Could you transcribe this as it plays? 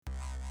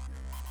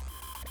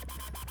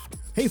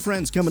Hey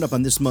friends, coming up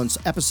on this month's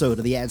episode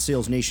of the Ad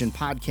Sales Nation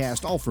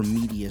podcast, all from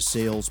Media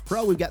Sales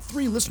Pro, we've got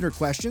 3 listener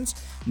questions.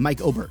 Mike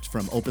Obert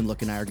from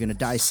OpenLook and I are going to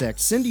dissect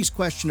Cindy's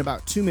question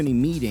about too many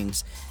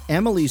meetings,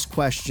 Emily's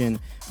question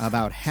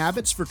about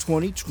habits for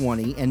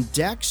 2020, and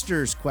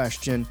Dexter's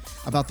question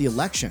about the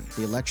election.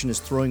 The election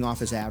is throwing off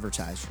his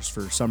advertisers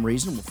for some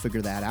reason. We'll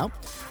figure that out.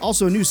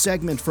 Also, a new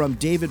segment from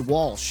David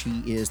Walsh.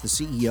 He is the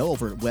CEO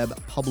over at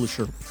Web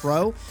Publisher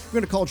Pro. We're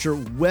going to call it your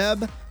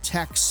Web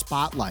Tech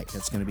Spotlight.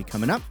 That's going to be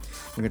coming up.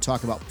 We're going to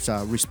talk about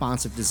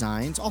responsive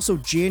designs. Also,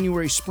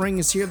 January spring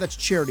is here. That's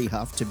Charity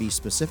Huff, to be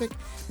specific.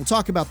 We'll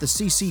talk about the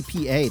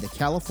CCPA, the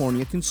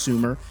California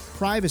Consumer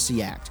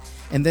Privacy Act.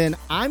 And then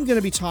I'm going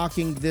to be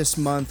talking this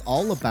month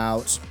all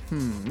about,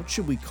 what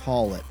should we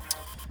call it?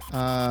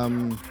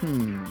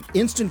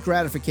 Instant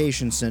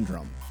gratification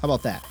syndrome. How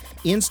about that?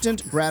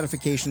 Instant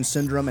gratification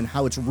syndrome and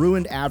how it's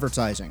ruined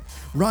advertising.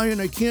 Ryan,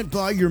 I can't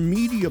buy your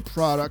media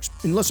products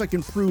unless I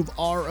can prove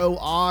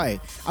ROI.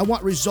 I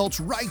want results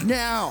right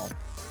now.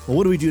 Well,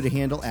 what do we do to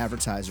handle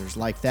advertisers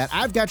like that?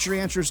 I've got your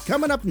answers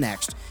coming up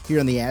next here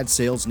on the Ad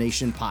Sales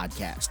Nation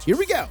podcast. Here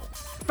we go.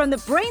 From the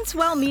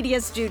Brainswell Media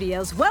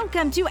Studios,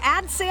 welcome to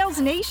Ad Sales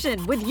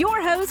Nation with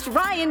your host,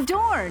 Ryan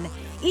Dorn.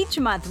 Each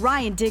month,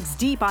 Ryan digs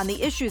deep on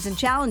the issues and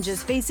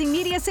challenges facing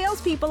media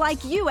salespeople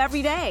like you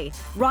every day.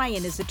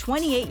 Ryan is a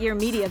 28-year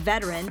media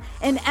veteran,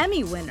 an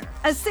Emmy winner,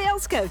 a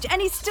sales coach,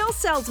 and he still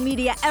sells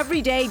media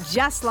every day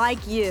just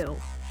like you.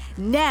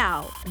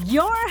 Now,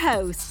 your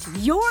host,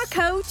 your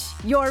coach,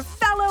 your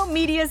fellow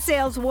media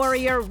sales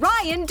warrior,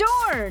 Ryan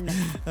Dorn.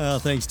 Oh,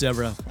 thanks,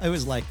 Deborah. I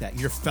always like that.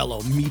 Your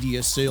fellow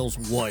media sales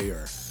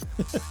warrior.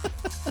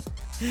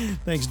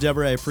 Thanks,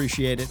 Deborah. I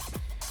appreciate it.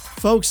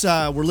 Folks,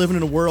 we're living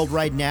in a world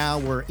right now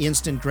where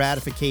instant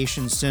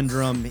gratification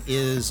syndrome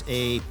is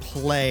a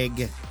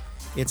plague.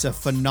 It's a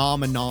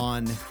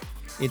phenomenon.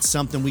 It's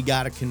something we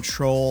got to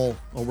control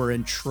or we're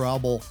in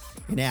trouble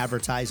in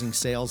advertising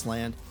sales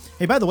land.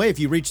 Hey, by the way, if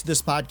you reach this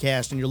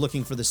podcast and you're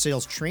looking for the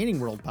Sales Training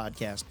World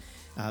podcast,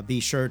 be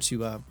sure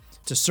to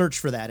search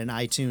for that in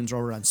iTunes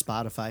or on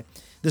Spotify.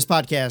 This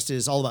podcast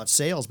is all about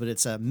sales, but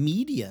it's a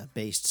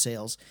media-based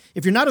sales.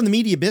 If you're not in the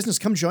media business,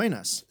 come join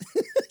us.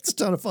 It's a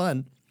ton of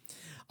fun.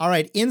 All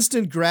right,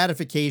 instant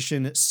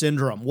gratification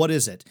syndrome. What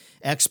is it?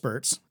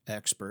 Experts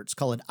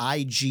call it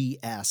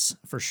IGS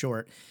for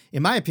short.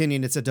 In my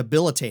opinion, it's a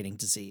debilitating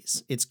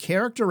disease. It's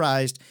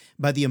characterized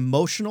by the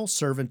emotional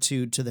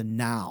servitude to the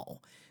now.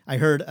 I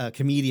heard a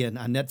comedian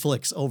on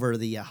Netflix over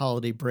the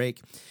holiday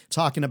break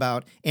talking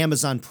about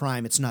Amazon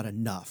Prime. It's not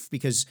enough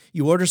because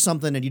you order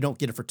something and you don't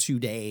get it for 2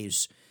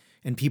 days.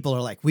 And people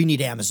are like, we need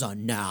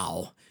Amazon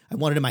now. I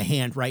want it in my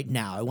hand right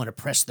now. I want to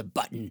press the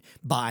button,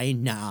 buy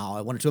now.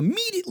 I want it to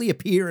immediately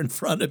appear in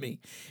front of me.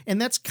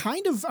 And that's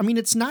kind of,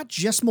 it's not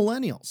just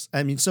millennials.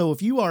 So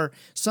if you are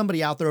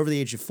somebody out there over the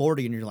age of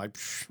 40 and you're like,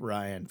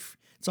 Ryan,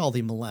 it's all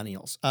the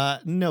millennials.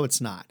 No, it's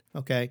not.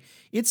 Okay.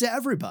 It's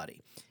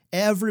everybody.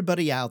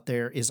 Everybody out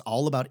there is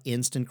all about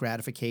instant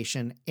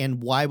gratification.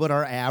 And why would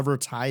our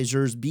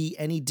advertisers be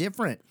any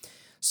different?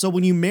 So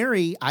when you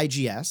marry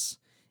IGS,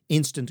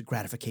 instant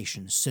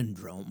gratification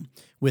syndrome,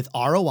 with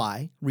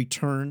ROI,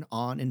 return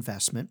on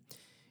investment,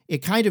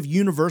 it kind of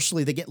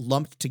universally, they get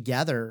lumped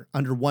together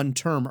under one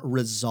term,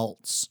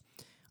 results.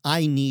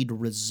 I need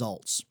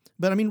results.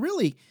 But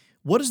really,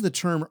 what is the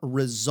term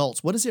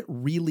results? What does it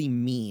really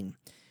mean?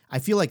 I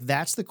feel like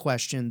that's the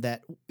question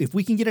that if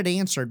we can get it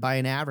answered by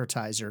an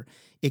advertiser,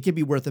 it could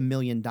be worth $1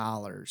 million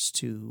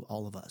to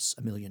all of us,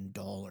 $1 million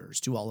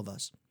to all of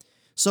us.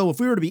 So if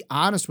we were to be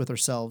honest with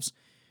ourselves,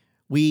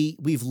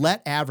 we've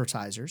let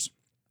advertisers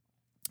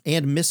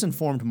and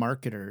misinformed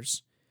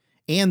marketers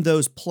and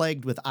those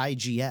plagued with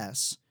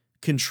IGS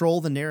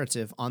control the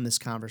narrative on this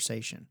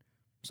conversation.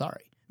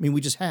 Sorry. We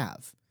just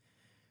have.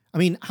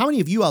 How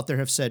many of you out there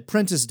have said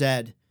print is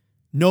dead,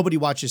 nobody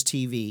watches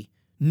TV,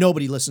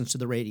 nobody listens to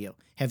the radio?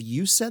 Have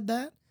you said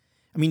that?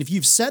 If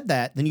you've said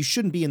that, then you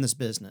shouldn't be in this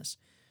business.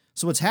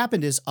 So what's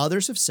happened is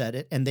others have said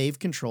it and they've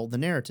controlled the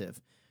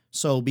narrative.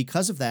 So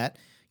because of that,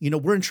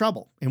 we're in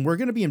trouble, and we're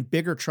going to be in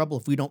bigger trouble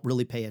if we don't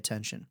really pay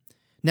attention.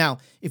 Now,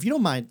 if you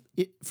don't mind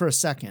for a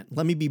second,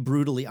 let me be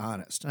brutally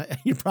honest.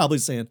 You're probably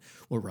saying,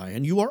 well,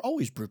 Ryan, you are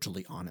always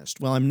brutally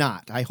honest. Well, I'm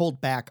not. I hold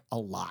back a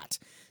lot,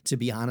 to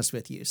be honest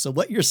with you. So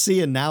what you're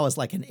seeing now is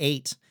like an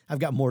 8. I've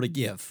got more to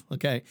give.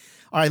 Okay.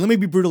 All right. Let me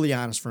be brutally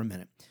honest for a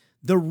minute.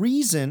 The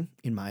reason,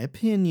 in my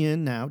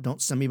opinion, now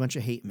don't send me a bunch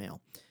of hate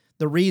mail.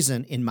 The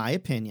reason, in my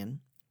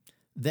opinion,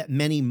 that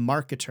many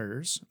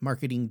marketers,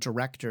 marketing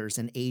directors,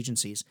 and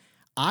agencies,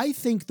 I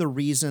think the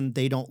reason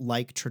they don't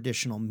like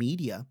traditional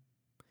media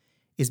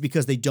is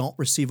because they don't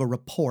receive a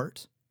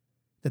report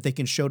that they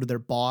can show to their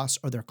boss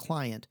or their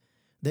client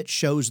that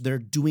shows they're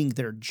doing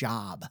their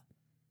job.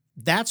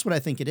 That's what I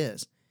think it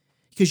is.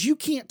 Because you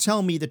can't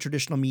tell me that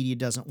traditional media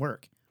doesn't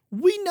work.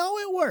 We know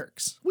it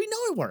works.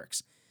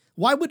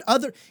 Why would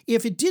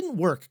if it didn't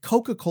work,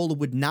 Coca-Cola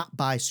would not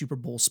buy Super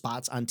Bowl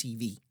spots on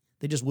TV.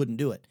 They just wouldn't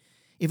do it.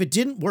 If it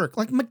didn't work,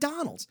 like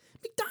McDonald's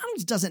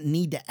doesn't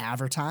need to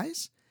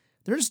advertise.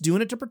 They're just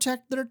doing it to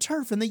protect their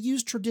turf, and they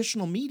use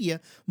traditional media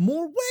way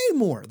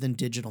more than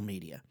digital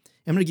media.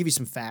 I'm going to give you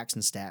some facts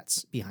and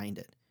stats behind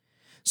it.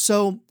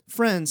 So,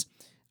 friends,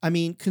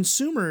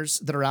 consumers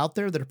that are out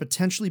there that are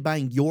potentially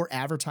buying your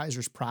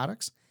advertisers'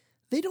 products,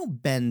 they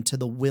don't bend to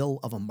the will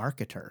of a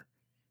marketer.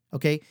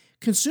 Okay?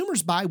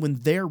 Consumers buy when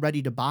they're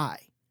ready to buy.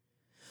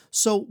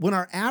 So when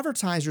our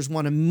advertisers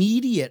want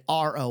immediate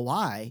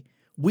ROI,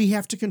 we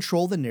have to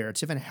control the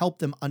narrative and help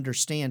them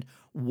understand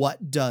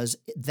what does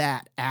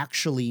that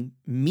actually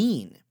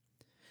mean.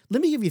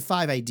 Let me give you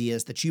 5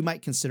 ideas that you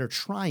might consider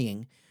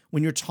trying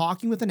when you're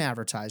talking with an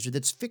advertiser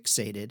that's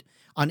fixated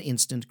on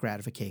instant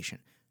gratification.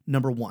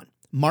 Number 1,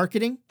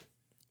 marketing.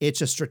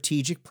 It's a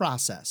strategic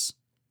process.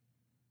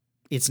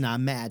 It's not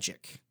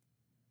magic.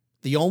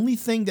 The only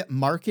thing that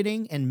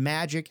marketing and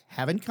magic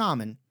have in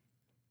common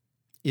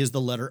is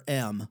the letter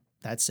M.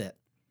 That's it.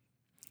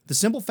 The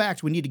simple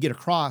fact we need to get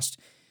across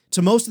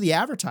to most of the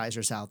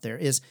advertisers out there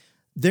is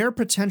their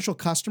potential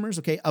customers,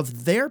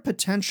 of their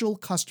potential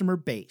customer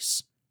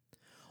base,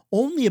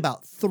 only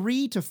about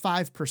 3 to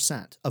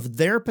 5% of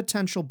their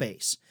potential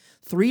base,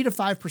 3 to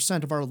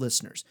 5% of our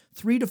listeners,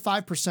 3 to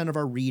 5% of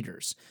our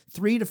readers,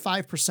 3 to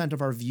 5%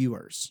 of our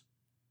viewers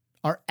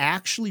are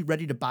actually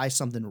ready to buy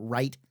something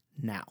right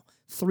now.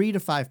 3 to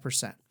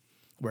 5%.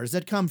 Where does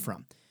that come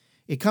from?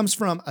 It comes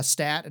from a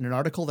stat in an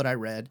article that I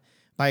read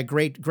by a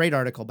great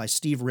article by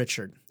Steve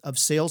Richard of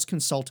sales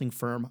consulting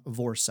firm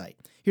Vorsight.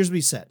 Here's what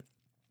he said.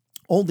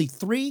 Only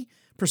 3%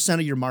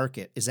 of your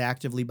market is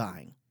actively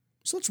buying.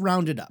 So let's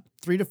round it up.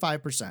 3 to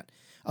 5%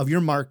 of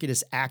your market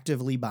is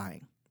actively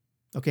buying.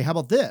 Okay, how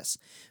about this?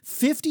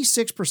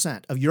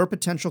 56% of your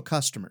potential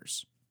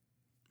customers,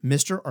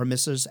 Mr. or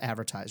Mrs.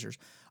 advertisers,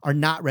 are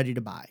not ready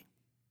to buy.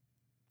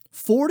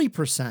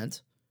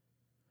 40%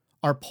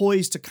 are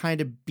poised to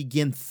kind of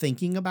begin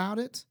thinking about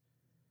it.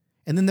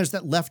 And then there's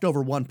that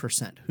leftover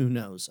 1%. Who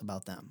knows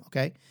about them,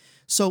 okay?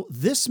 So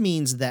this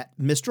means that,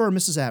 Mr. or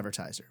Mrs.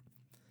 advertiser,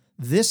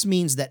 this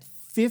means that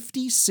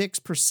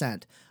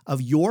 56%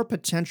 of your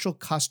potential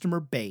customer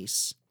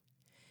base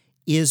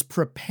is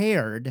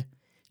prepared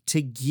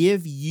to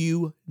give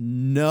you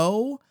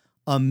no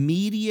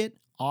immediate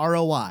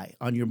ROI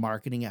on your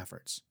marketing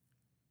efforts.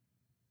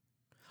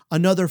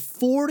 Another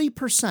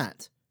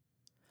 40%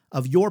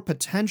 of your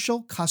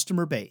potential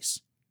customer base,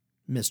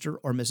 Mr.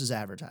 or Mrs.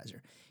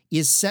 advertiser,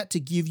 is set to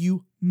give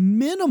you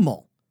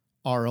minimal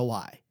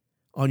ROI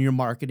on your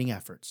marketing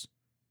efforts.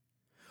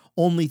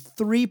 Only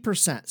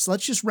 3%, so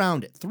let's just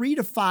round it, 3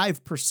 to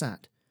 5%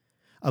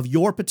 of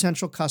your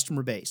potential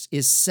customer base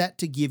is set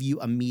to give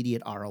you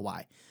immediate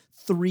ROI.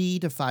 3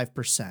 to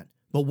 5%.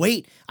 But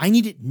wait, I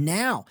need it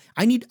now.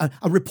 I need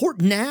a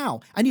report now.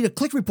 I need a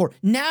click report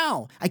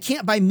now. I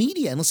can't buy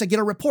media unless I get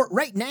a report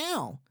right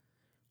now.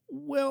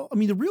 Well,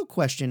 the real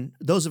question,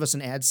 those of us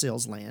in ad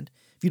sales land,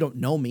 if you don't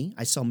know me,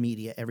 I sell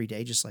media every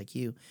day just like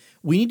you.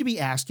 We need to be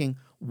asking,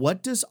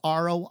 what does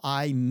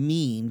ROI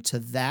mean to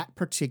that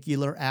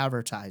particular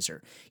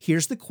advertiser?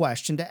 Here's the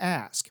question to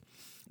ask.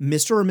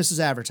 Mr. or Mrs.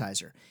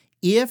 advertiser,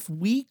 if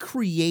we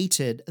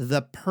created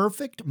the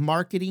perfect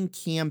marketing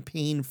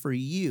campaign for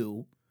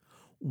you,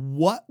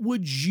 what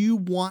would you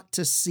want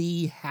to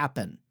see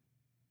happen?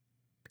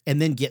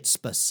 And then get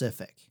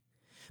specific.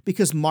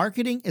 Because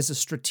marketing is a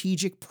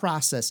strategic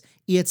process.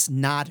 It's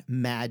not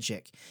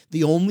magic.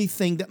 The only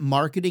thing that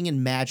marketing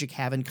and magic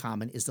have in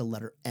common is the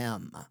letter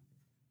M.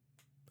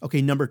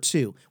 Okay, number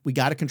 2, we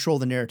got to control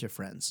the narrative,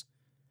 friends.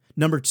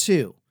 Number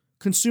 2,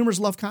 consumers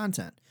love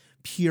content,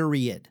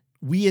 period.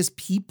 We as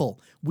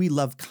people, we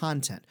love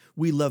content.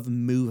 We love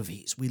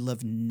movies. We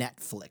love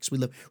Netflix. We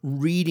love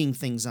reading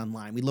things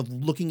online. We love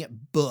looking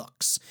at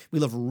books. We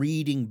love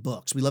reading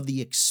books. We love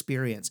the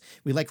experience.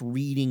 We like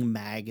reading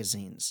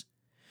magazines.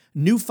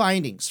 New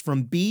findings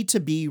from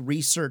B2B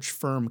research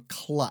firm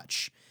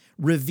Clutch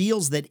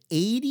reveals that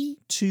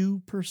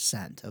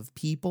 82% of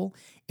people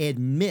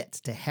admit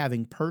to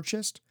having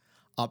purchased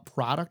a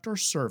product or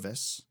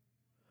service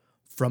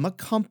from a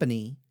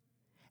company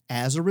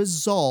as a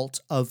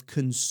result of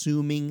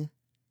consuming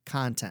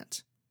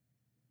content.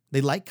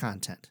 They like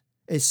content,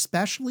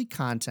 especially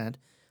content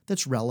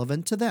that's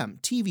relevant to them.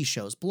 TV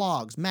shows,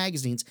 blogs,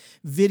 magazines,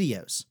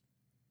 videos.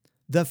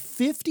 The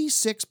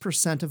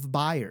 56% of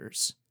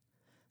buyers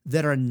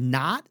that are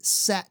not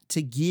set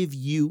to give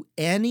you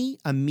any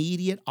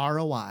immediate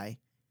ROI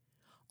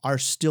are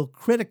still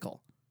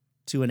critical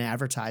to an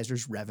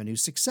advertiser's revenue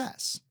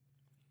success,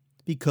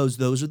 because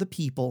those are the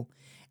people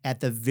at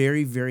the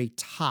very, very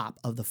top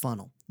of the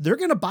funnel. They're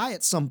going to buy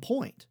at some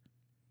point.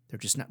 They're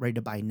just not ready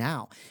to buy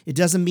now. It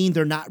doesn't mean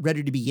they're not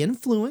ready to be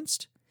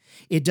influenced.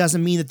 It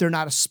doesn't mean that they're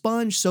not a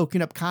sponge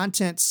soaking up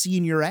content,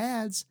 seeing your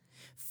ads.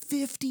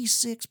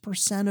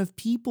 56% of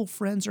people,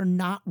 friends, are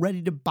not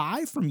ready to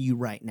buy from you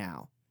right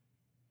now.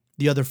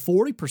 The other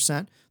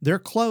 40%, they're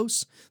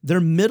close. They're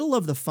middle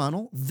of the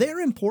funnel. They're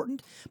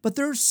important, but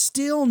they're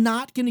still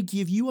not going to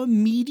give you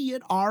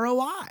immediate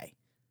ROI.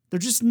 They're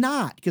just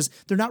not, because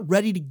they're not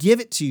ready to give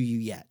it to you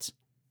yet.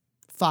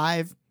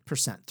 5%,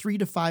 3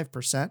 to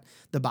 5%,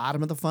 the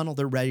bottom of the funnel,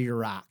 they're ready to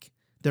rock.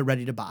 They're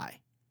ready to buy.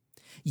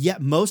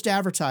 Yet most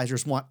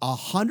advertisers want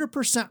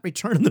 100%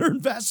 return on their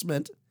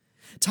investment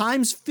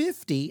times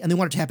 50, and they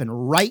want it to happen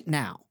right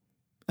now,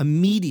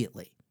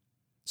 immediately.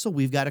 So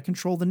we've got to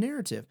control the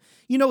narrative.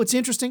 You know, it's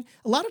interesting.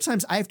 A lot of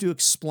times I have to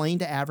explain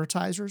to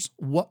advertisers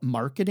what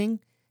marketing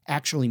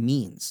actually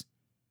means.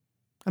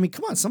 I mean,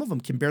 come on, some of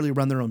them can barely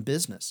run their own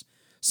business.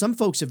 Some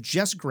folks have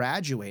just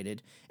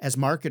graduated as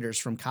marketers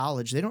from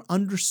college. They don't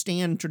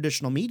understand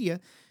traditional media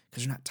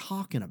because they're not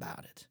talking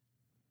about it.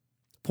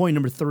 Point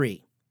number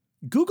 3,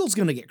 Google's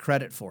going to get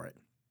credit for it.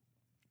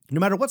 No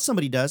matter what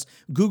somebody does,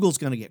 Google's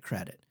going to get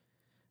credit.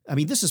 I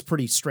mean, this is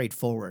pretty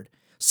straightforward.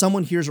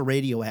 Someone hears a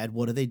radio ad,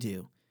 what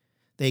do?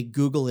 They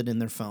Google it in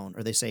their phone,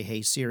 or they say,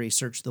 hey, Siri,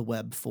 search the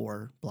web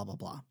for blah, blah,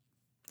 blah,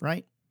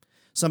 right?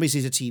 Somebody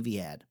sees a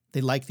TV ad.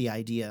 They like the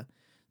idea.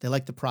 They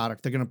like the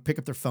product. They're going to pick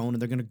up their phone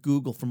and they're going to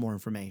Google for more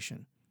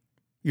information.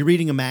 You're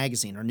reading a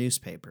magazine or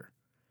newspaper.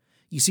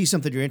 You see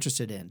something you're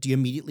interested in. Do you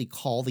immediately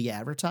call the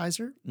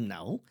advertiser?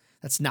 No,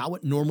 that's not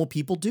what normal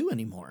people do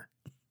anymore.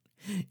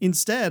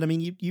 Instead, I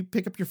mean, you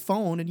pick up your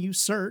phone and you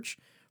search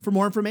for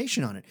more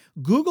information on it.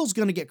 Google's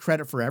going to get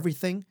credit for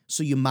everything,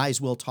 so you might as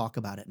well talk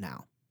about it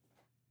now.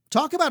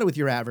 Talk about it with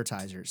your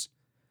advertisers.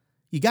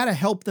 You got to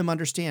help them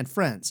understand,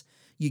 friends.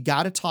 You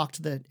got to talk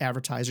to the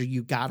advertiser.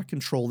 You got to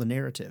control the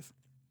narrative.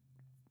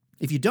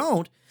 If you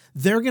don't,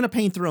 they're going to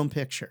paint their own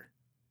picture.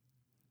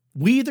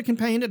 We either can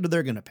paint it or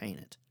they're going to paint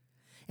it.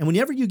 And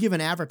whenever you give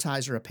an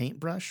advertiser a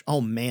paintbrush,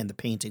 oh man, the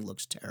painting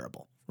looks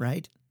terrible,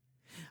 right?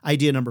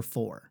 Idea number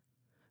 4,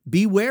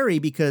 be wary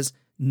because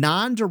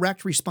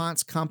non-direct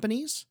response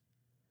companies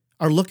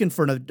are looking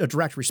for a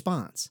direct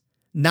response.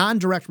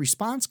 Non-direct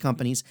response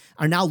companies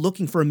are now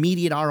looking for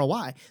immediate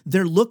ROI.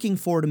 They're looking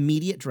for an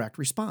immediate direct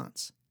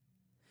response.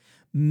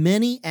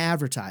 Many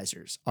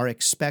advertisers are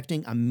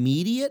expecting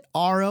immediate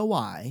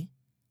ROI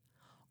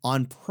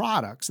on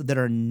products that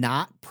are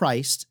not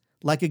priced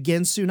like a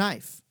Ginsu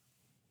knife.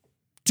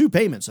 2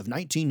 payments of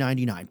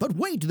 $19.99. But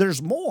wait,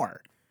 there's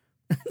more.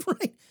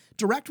 Right?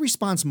 Direct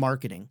response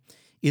marketing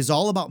is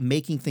all about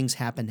making things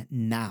happen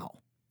now.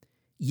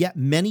 Yet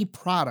many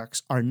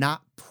products are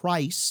not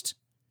priced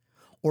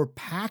or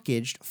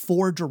packaged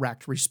for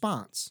direct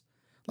response,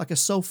 like a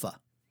sofa.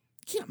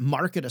 You can't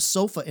market a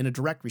sofa in a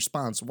direct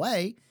response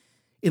way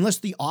unless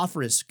the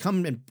offer is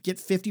come and get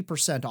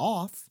 50%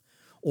 off,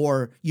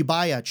 or you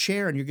buy a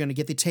chair and you're going to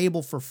get the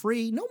table for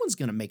free. No one's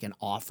going to make an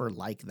offer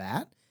like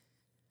that.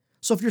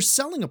 So if you're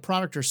selling a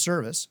product or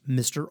service,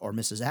 Mr. or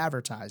Mrs.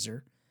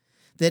 Advertiser,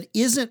 that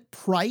isn't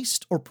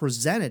priced or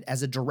presented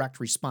as a direct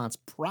response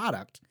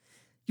product,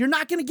 you're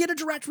not going to get a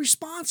direct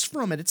response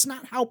from it. It's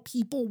not how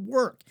people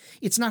work.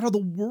 It's not how the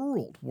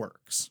world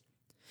works.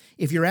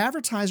 If your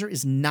advertiser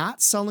is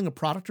not selling a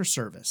product or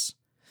service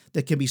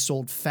that can be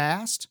sold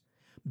fast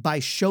by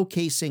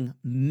showcasing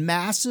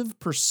massive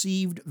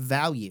perceived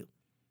value,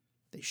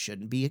 they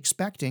shouldn't be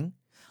expecting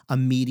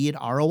immediate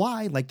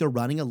ROI like they're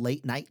running a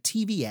late night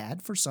TV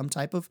ad for some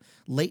type of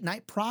late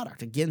night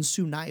product, a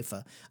Ginsu knife,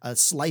 a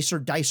slicer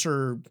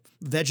dicer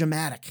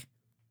Vegematic.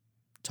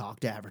 Talk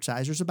to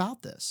advertisers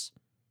about this.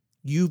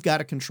 You've got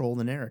to control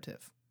the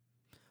narrative.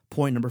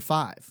 Point number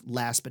 5,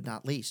 last but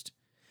not least,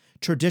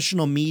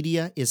 traditional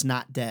media is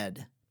not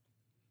dead.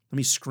 Let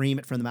me scream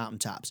it from the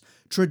mountaintops.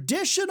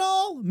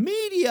 Traditional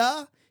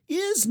media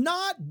is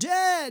not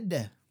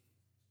dead.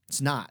 It's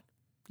not.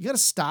 You got to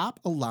stop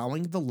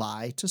allowing the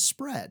lie to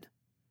spread.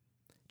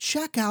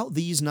 Check out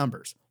these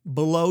numbers.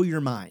 Blow your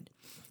mind.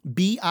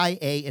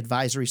 BIA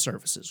Advisory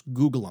Services,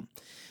 Google them.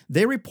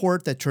 They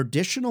report that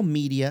traditional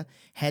media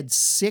had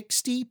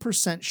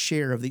 60%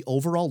 share of the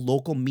overall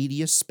local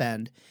media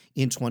spend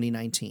in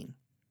 2019,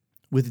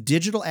 with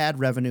digital ad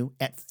revenue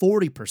at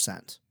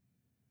 40%.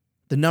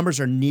 The numbers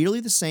are nearly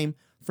the same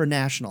for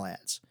national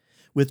ads,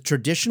 with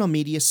traditional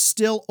media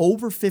still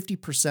over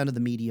 50% of the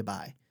media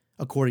buy,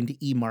 according to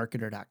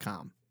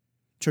eMarketer.com.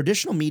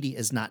 Traditional media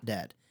is not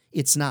dead.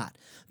 It's not.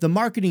 The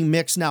marketing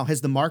mix now,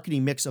 has the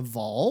marketing mix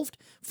evolved?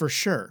 For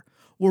sure.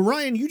 Well,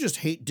 Ryan, you just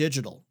hate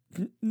digital.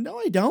 No,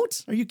 I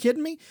don't. Are you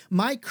kidding me?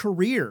 My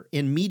career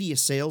in media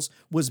sales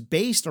was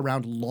based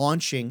around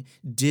launching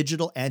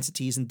digital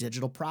entities and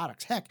digital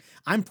products. Heck,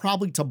 I'm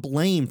probably to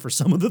blame for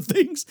some of the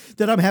things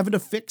that I'm having to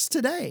fix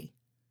today.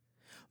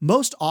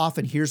 Most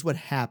often, here's what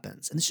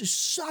happens, and this is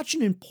such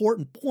an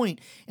important point,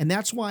 and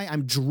that's why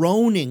I'm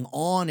droning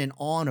on and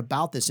on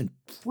about this and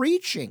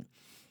preaching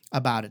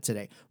about it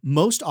today.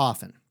 Most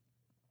often,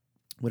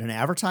 when an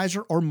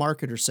advertiser or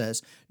marketer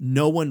says,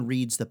 no one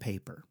reads the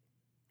paper,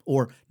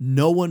 or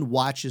no one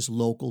watches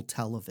local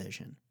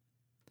television,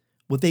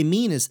 what they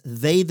mean is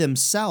they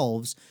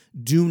themselves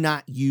do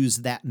not use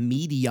that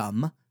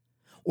medium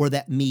or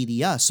that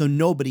media, so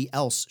nobody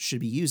else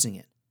should be using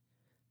it.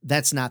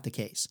 That's not the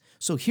case.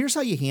 So here's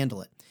how you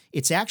handle it.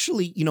 It's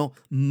actually,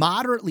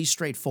 moderately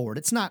straightforward.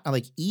 It's not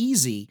like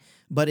easy,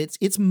 but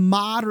it's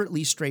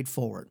moderately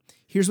straightforward.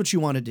 Here's what you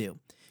want to do.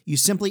 You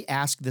simply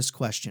ask this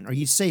question, or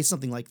you say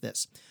something like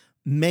this.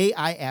 May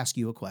I ask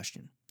you a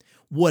question?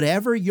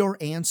 Whatever your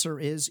answer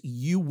is,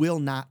 you will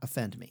not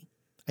offend me.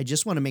 I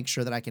just want to make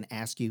sure that I can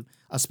ask you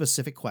a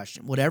specific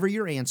question. Whatever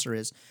your answer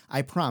is,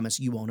 I promise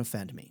you won't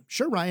offend me.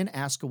 Sure, Ryan,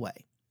 ask away.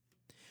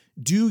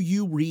 Do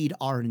you read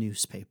our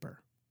newspaper?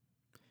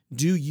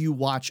 Do you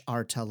watch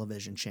our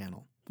television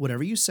channel?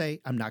 Whatever you say,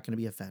 I'm not going to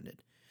be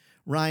offended.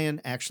 Ryan,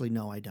 actually,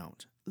 no, I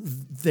don't.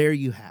 There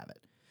you have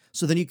it.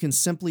 So then you can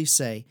simply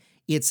say,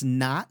 it's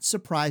not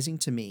surprising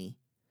to me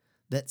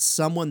that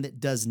someone that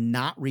does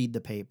not read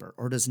the paper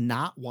or does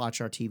not watch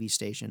our TV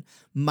station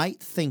might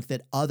think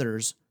that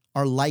others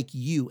are like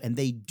you and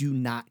they do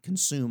not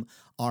consume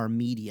our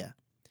media.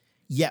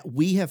 Yet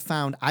we have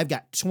found, I've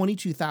got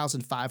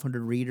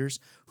 22,500 readers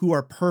who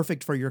are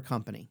perfect for your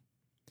company.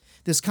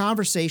 This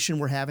conversation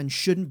we're having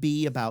shouldn't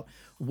be about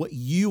what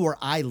you or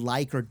I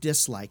like or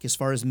dislike as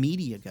far as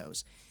media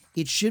goes.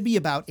 It should be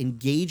about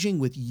engaging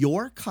with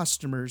your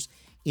customers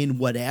in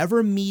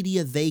whatever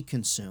media they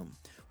consume,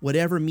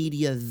 whatever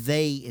media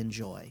they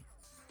enjoy.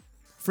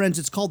 Friends,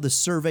 it's called the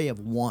survey of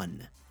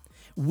one.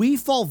 We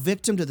fall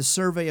victim to the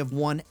survey of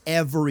one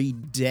every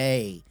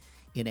day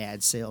in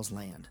ad sales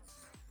land.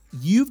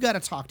 You've got to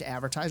talk to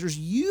advertisers.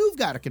 You've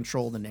got to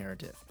control the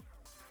narrative.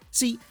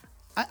 See,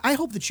 I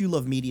hope that you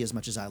love media as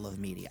much as I love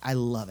media. I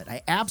love it.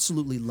 I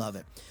absolutely love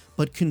it.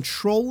 But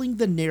controlling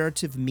the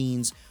narrative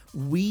means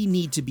we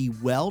need to be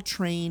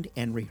well-trained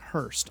and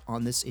rehearsed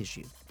on this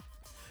issue.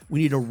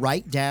 We need to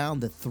write down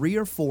the 3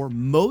 or 4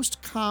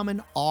 most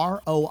common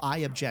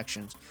ROI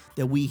objections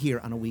that we hear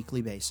on a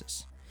weekly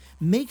basis.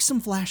 Make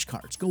some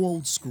flashcards. Go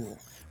old school.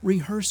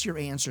 Rehearse your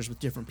answers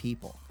with different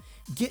people.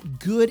 Get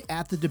good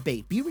at the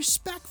debate. Be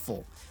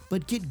respectful,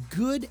 but get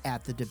good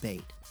at the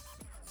debate.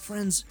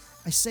 Friends,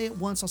 I say it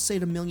once, I'll say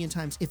it a million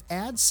times. If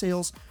ad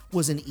sales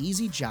was an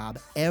easy job,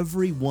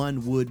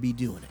 everyone would be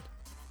doing it.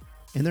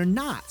 And they're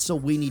not. So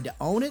we need to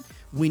own it,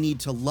 we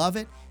need to love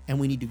it, and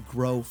we need to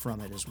grow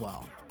from it as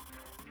well.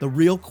 The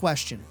real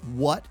question,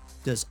 what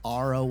does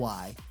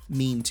ROI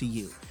mean to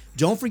you?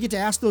 Don't forget to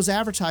ask those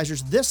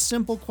advertisers this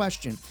simple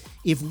question.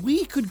 If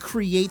we could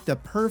create the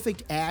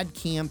perfect ad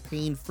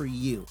campaign for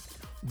you,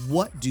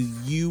 what do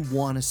you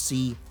want to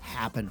see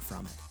happen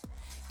from it?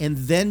 And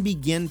then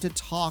begin to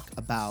talk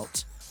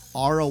about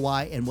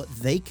ROI and what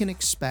they can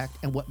expect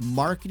and what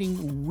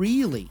marketing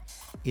really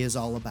is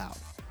all about.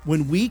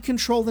 When we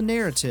control the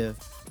narrative,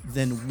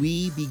 then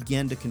we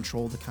begin to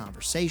control the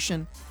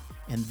conversation.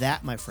 And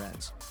that, my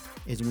friends,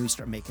 is when we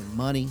start making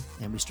money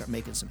and we start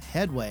making some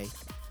headway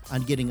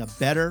on getting a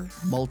better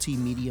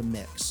multimedia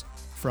mix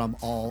from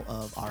all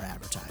of our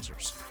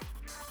advertisers.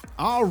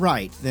 All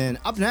right, then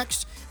up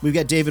next, we've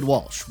got David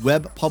Walsh,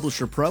 Web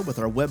Publisher Pro, with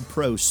our Web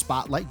Pro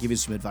Spotlight, give you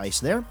some advice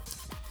there.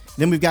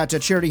 Then we've got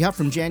Charity Huff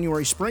from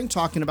January Spring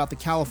talking about the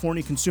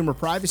California Consumer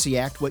Privacy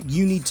Act, what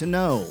you need to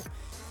know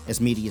as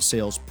media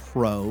sales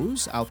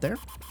pros out there.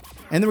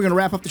 And then we're going to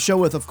wrap up the show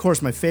with, of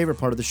course, my favorite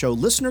part of the show,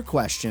 listener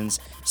questions.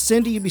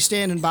 Cindy, you be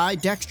standing by.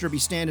 Dexter be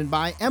standing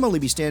by. Emily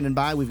be standing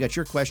by. We've got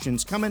your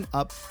questions coming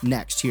up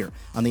next here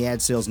on the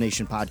Ad Sales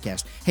Nation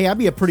podcast. Hey, I'd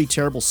be a pretty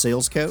terrible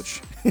sales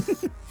coach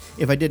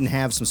if I didn't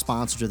have some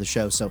sponsors of the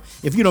show. So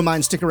if you don't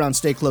mind, stick around,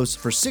 stay close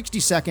for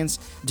 60 seconds.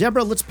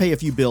 Deborah, let's pay a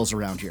few bills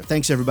around here.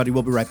 Thanks, everybody.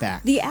 We'll be right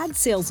back. The Ad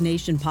Sales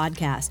Nation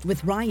podcast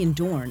with Ryan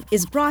Dorn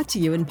is brought to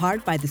you in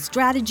part by the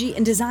strategy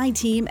and design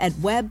team at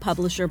Web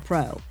Publisher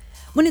Pro.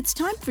 When it's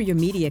time for your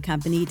media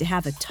company to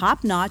have a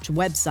top-notch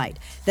website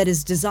that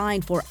is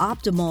designed for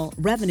optimal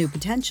revenue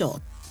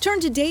potential, turn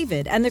to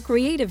David and the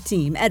creative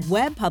team at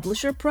Web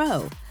Publisher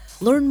Pro.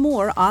 Learn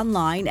more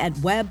online at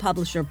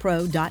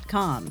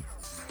webpublisherpro.com.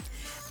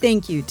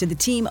 Thank you to the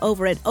team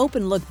over at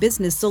OpenLook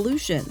Business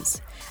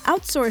Solutions.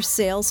 Outsource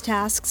sales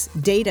tasks,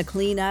 data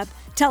cleanup,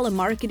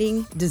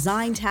 telemarketing,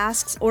 design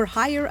tasks, or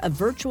hire a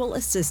virtual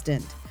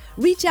assistant.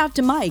 Reach out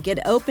to Mike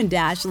at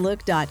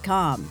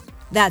open-look.com.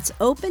 That's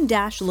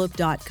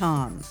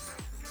open-look.com.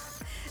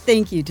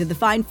 Thank you to the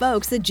fine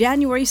folks at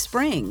January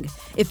Spring.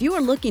 If you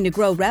are looking to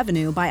grow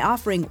revenue by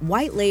offering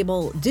white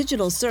label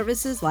digital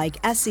services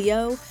like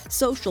SEO,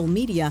 social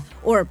media,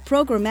 or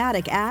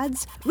programmatic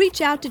ads,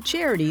 reach out to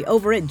Charity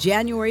over at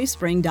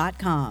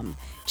JanuarySpring.com.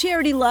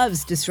 Charity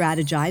loves to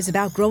strategize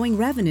about growing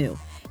revenue.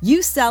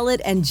 You sell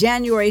it and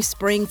January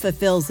Spring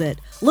fulfills it.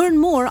 Learn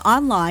more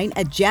online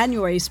at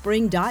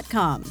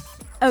JanuarySpring.com.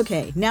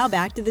 Okay, now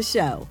back to the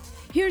show.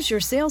 Here's your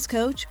sales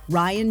coach,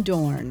 Ryan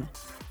Dorn.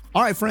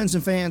 All right, friends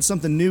and fans,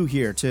 something new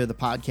here to the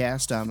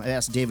podcast. I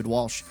asked David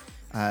Walsh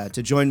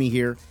to join me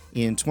here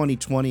in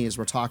 2020 as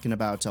we're talking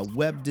about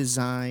web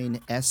design,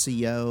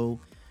 SEO,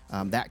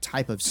 that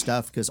type of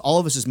stuff, because all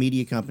of us as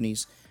media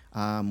companies,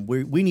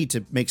 we need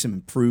to make some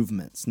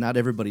improvements. Not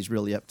everybody's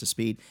really up to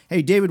speed.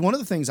 Hey, David, one of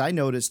the things I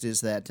noticed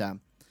is that a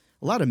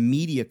lot of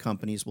media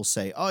companies will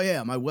say, oh,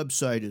 yeah, my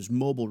website is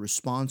mobile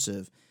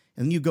responsive.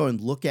 And then you go and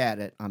look at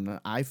it on an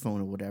iPhone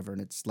or whatever, and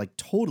it's like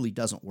totally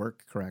doesn't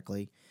work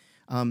correctly.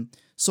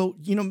 So,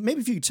 maybe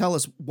if you could tell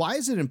us, why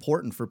is it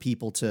important for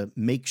people to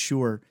make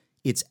sure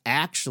it's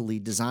actually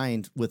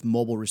designed with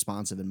mobile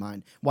responsive in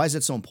mind? Why is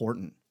it so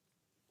important?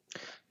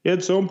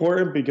 It's so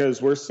important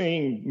because we're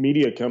seeing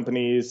media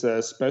companies,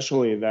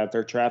 especially that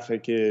their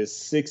traffic is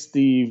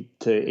 60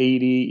 to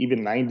 80, even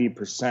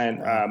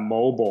 90%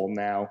 mobile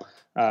now.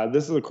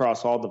 This is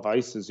across all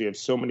devices. You have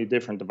so many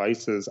different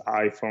devices: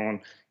 iPhone,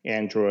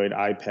 Android,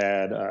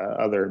 iPad,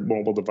 other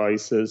mobile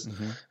devices.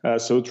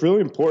 So it's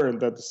really important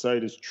that the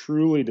site is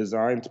truly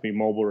designed to be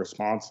mobile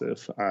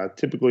responsive.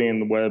 Typically in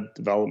the web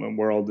development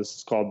world, this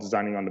is called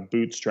designing on the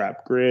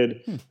Bootstrap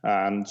grid.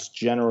 It's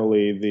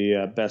generally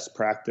the best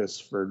practice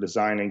for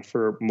designing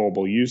for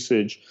mobile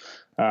usage.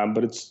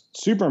 But it's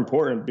super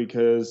important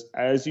because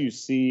as you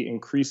see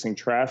increasing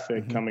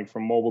traffic coming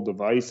from mobile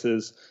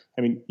devices,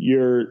 I mean,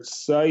 your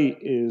site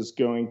is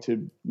going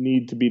to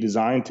need to be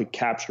designed to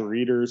capture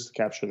readers, to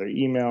capture their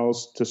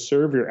emails, to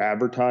serve your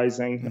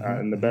advertising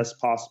in the best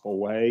possible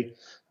way.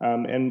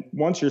 And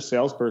once your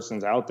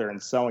salesperson's out there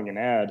and selling an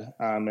ad,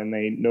 and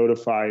they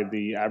notify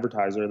the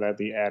advertiser that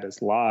the ad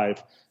is live,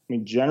 I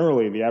mean,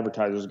 generally the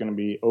advertiser is going to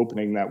be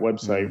opening that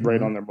website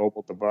right on their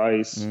mobile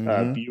device,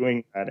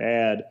 viewing that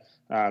ad.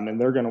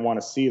 And they're going to want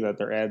to see that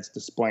their ad's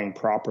displaying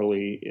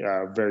properly,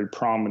 very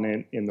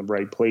prominent in the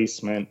right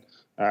placement.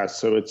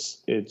 So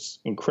it's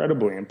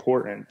incredibly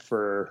important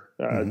for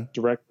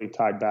directly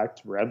tied back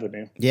to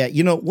revenue. Yeah,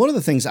 you know, one of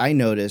the things I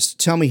noticed,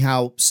 tell me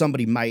how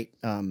somebody might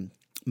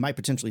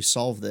potentially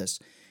solve this.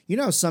 You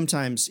know,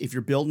 sometimes if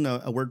you're building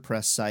a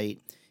WordPress site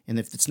and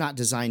if it's not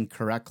designed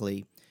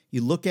correctly,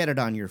 you look at it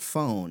on your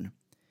phone,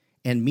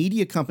 and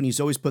media companies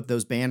always put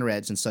those banner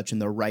ads and such in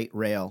the right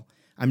rail.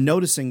 I'm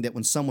noticing that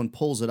when someone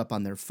pulls it up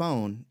on their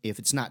phone, if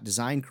it's not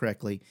designed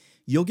correctly,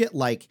 you'll get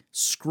like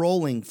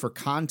scrolling for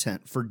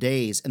content for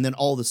days, and then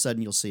all of a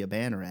sudden you'll see a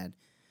banner ad.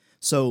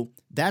 So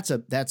that's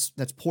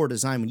poor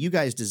design. When you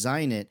guys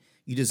design it,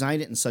 you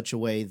design it in such a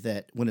way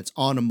that when it's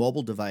on a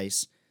mobile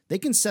device, they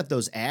can set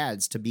those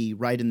ads to be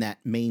right in that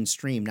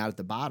mainstream, not at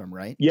the bottom,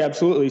 right? Yeah,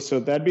 absolutely. So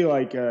that'd be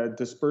like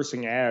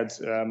dispersing ads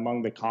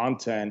among the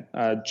content.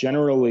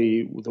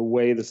 Generally, the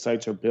way the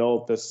sites are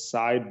built, the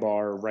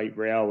sidebar right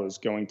rail is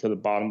going to the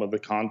bottom of the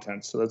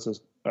content. So that's a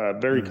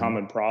very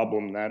common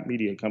problem that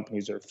media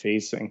companies are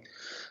facing.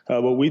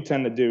 What we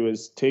tend to do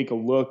is take a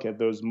look at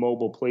those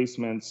mobile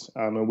placements,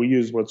 and we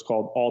use what's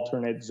called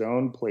alternate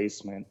zone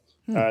placement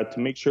to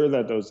make sure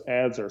that those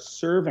ads are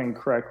serving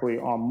correctly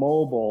on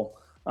mobile,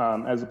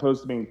 as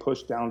opposed to being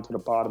pushed down to the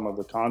bottom of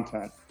the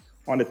content.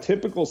 On a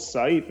typical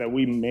site that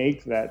we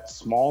make that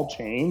small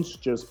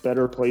change, just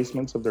better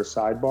placements of their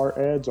sidebar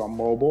ads on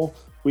mobile,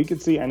 we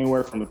could see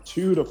anywhere from a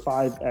 2 to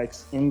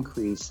 5x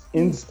increase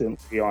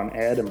instantly on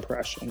ad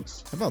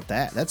impressions. How about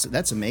that?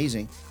 That's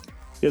amazing.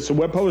 Yeah, so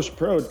Web Publisher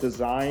Pro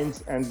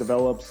designs and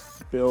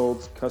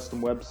builds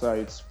custom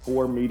websites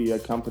for media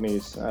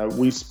companies.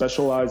 We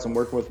specialize in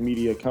working with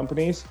media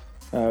companies.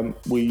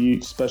 We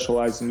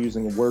specialize in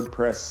using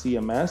WordPress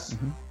CMS.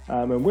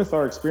 And with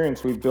our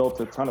experience, we've built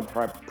a ton of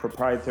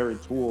proprietary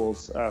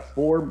tools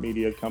for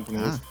media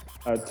companies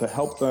to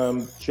help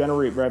them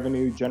generate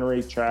revenue,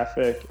 generate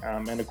traffic,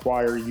 and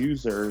acquire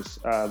users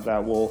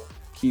that will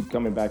keep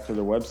coming back to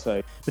their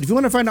website. But if you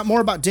want to find out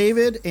more about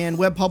David and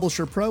Web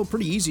Publisher Pro,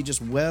 pretty easy,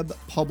 just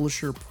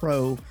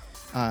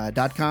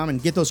webpublisherpro.com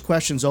and get those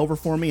questions over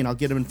for me, and I'll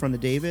get them in front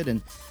of David.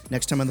 And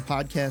next time on the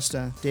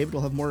podcast, David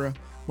will have more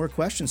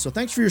questions. So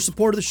thanks for your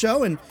support of the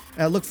show, and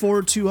I look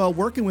forward to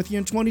working with you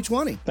in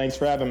 2020. Thanks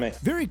for having me.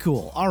 Very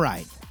cool. All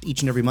right.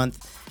 Each and every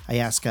month, I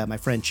ask my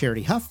friend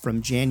Charity Huff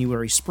from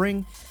January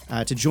Spring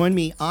to join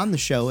me on the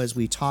show as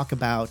we talk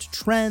about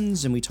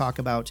trends and we talk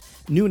about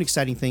new and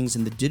exciting things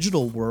in the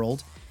digital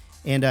world.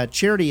 And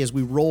Charity, as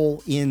we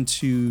roll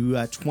into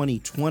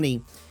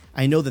 2020,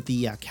 I know that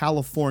the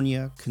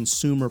California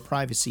Consumer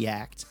Privacy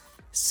Act,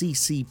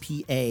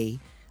 CCPA,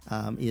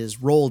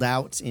 is rolled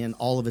out in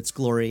all of its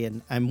glory.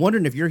 And I'm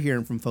wondering if you're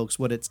hearing from folks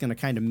what it's going to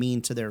kind of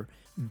mean to their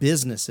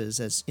businesses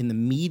as in the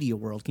media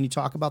world. Can you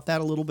talk about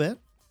that a little bit?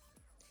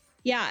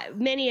 Yeah,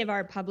 many of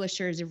our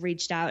publishers have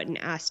reached out and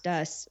asked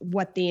us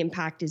what the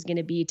impact is going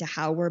to be to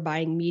how we're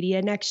buying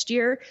media next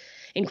year.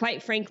 And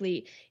quite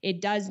frankly, it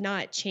does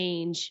not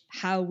change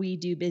how we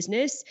do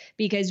business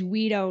because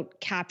we don't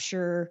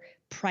capture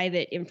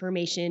private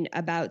information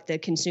about the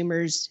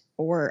consumers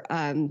or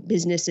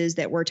businesses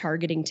that we're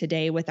targeting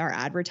today with our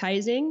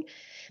advertising.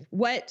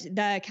 What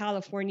the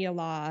California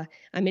law,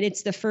 I mean,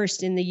 it's the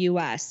first in the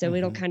US, so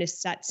it'll kind of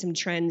set some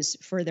trends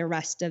for the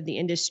rest of the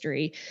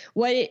industry.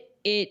 What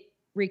it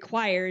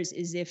requires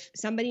is if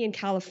somebody in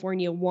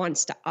California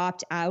wants to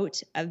opt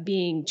out of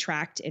being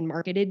tracked and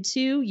marketed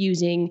to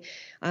using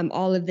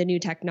all of the new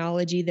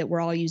technology that we're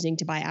all using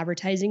to buy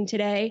advertising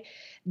today,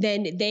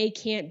 then they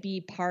can't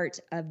be part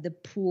of the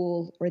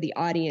pool or the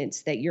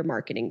audience that you're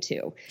marketing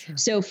to. Sure.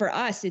 So for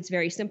us, it's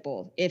very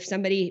simple. If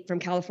somebody from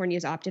California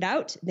is opted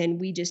out, then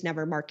we just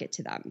never market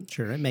to them.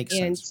 Sure, it makes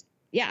sense.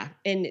 Yeah,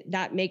 and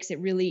that makes it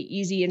really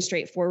easy and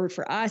straightforward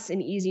for us and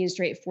easy and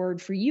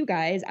straightforward for you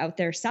guys out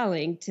there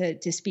selling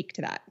to speak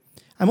to that.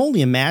 I'm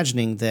only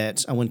imagining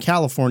that when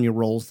California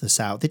rolls this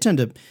out, they tend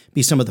to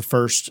be some of the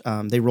first,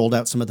 they rolled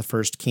out some of the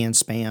first can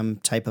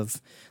spam type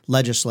of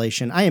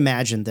legislation. I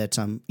imagine that,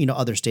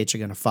 other states are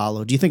going to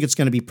follow. Do you think it's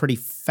going to be pretty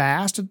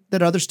fast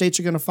that other states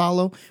are going to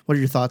follow? What are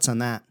your thoughts on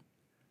that?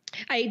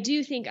 I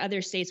do think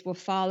other states will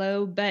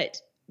follow, but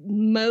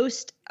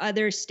most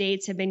other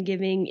states have been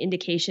giving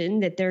indication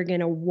that they're going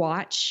to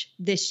watch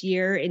this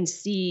year and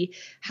see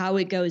how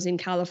it goes in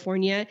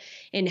California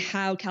and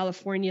how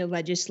California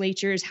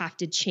legislatures have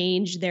to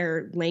change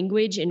their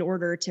language in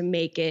order to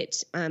make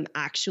it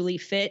actually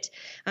fit.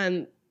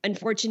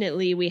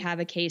 Unfortunately, we have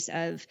a case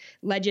of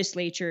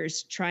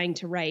legislatures trying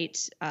to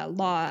write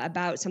law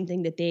about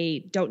something that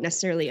they don't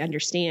necessarily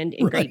understand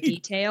in great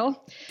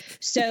detail.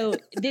 So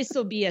this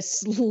will be a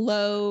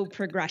slow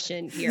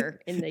progression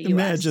here in the U.S.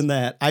 Imagine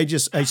that. I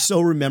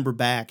so remember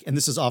back, and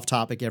this is off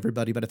topic,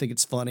 everybody, but I think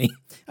it's funny.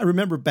 I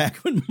remember back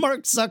when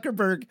Mark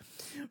Zuckerberg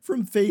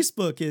from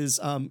Facebook is,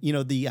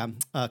 the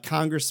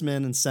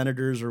congressmen and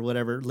senators or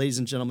whatever, ladies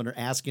and gentlemen, are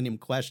asking him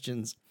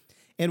questions.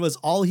 And was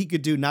all he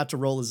could do not to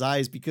roll his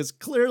eyes, because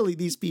clearly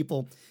these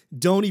people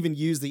don't even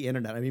use the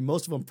internet. I mean,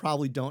 most of them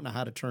probably don't know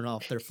how to turn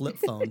off their flip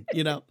phone,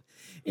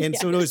 And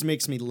so it always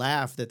makes me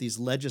laugh that these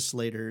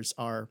legislators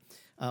are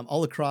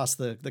all across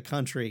the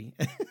country.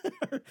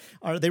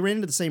 They ran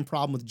into the same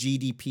problem with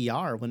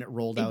GDPR when it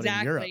rolled out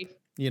in Europe,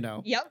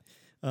 Yep.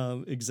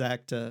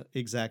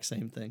 Exact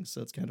same thing.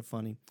 So it's kind of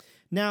funny.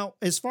 Now,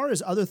 as far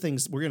as other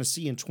things we're going to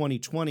see in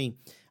 2020,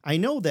 I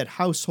know that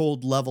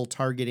household level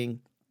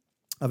targeting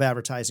of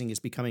advertising is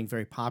becoming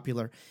very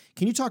popular.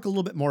 Can you talk a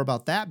little bit more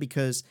about that?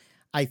 Because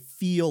I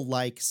feel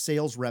like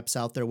sales reps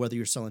out there, whether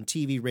you're selling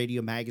TV,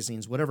 radio,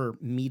 magazines, whatever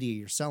media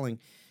you're selling,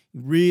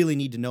 you really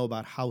need to know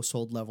about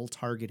household level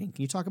targeting.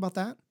 Can you talk about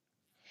that?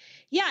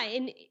 Yeah,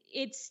 and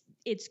it's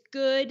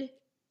good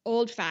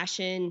old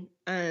fashioned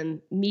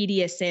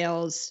media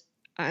sales.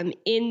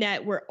 In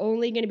that we're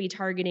only going to be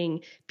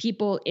targeting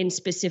people in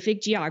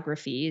specific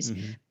geographies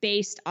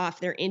based off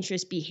their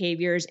interest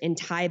behaviors and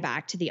tie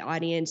back to the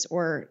audience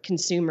or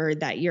consumer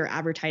that your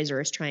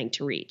advertiser is trying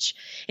to reach.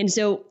 And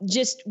so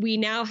we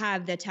now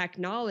have the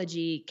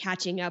technology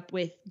catching up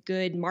with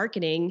good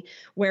marketing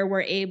where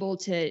we're able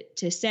to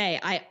say,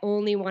 I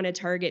only want to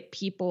target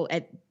people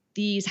at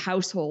these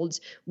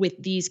households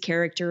with these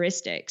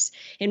characteristics.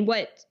 And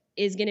what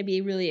is going to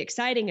be really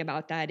exciting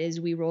about that as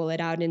we roll it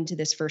out into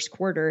this first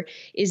quarter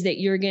is that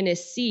you're going to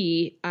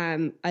see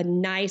a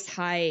nice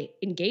high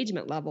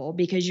engagement level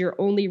because you're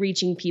only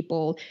reaching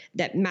people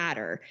that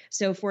matter.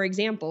 So for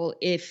example,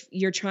 if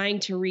you're trying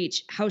to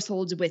reach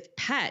households with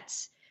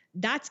pets,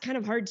 that's kind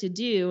of hard to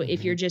do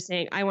if you're just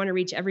saying, I want to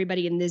reach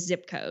everybody in this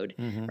zip code,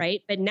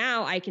 right? But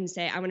now I can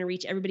say, I want to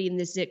reach everybody in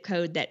this zip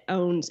code that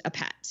owns a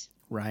pet.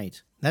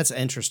 Right. That's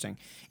interesting.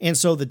 And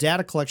so the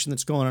data collection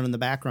that's going on in the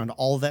background,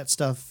 all of that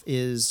stuff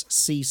is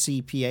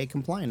CCPA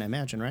compliant, I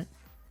imagine, right?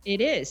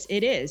 It is,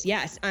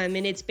 yes. And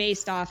it's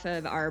based off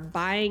of our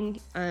buying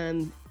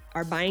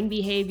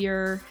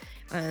behavior,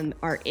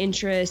 our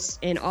interests,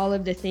 and all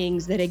of the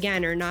things that,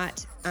 again, are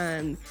not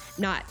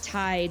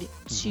tied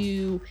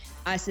to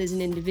us as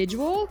an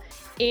individual.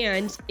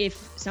 And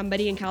if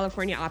somebody in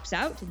California opts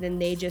out, then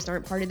they just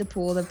aren't part of the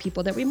pool of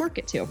people that we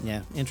market to.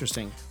 Yeah,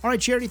 interesting. All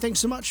right, Charity, thanks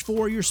so much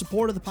for your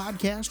support of the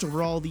podcast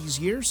over all these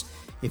years.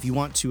 If you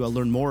want to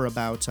learn more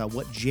about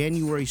what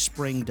January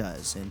Spring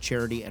does, and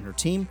Charity and her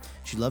team,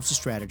 she loves to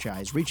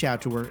strategize, reach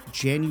out to her,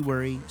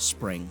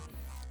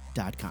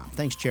 JanuarySpring.com.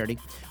 Thanks, Charity.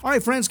 All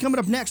right, friends, coming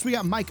up next, we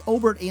got Mike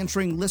Obert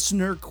answering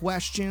listener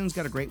questions.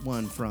 Got a great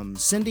one from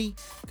Cindy.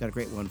 Got a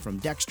great one from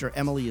Dexter,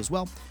 Emily as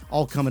well.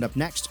 All coming up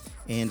next.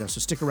 And so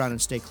stick around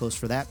and stay close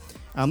for that.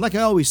 Like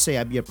I always say,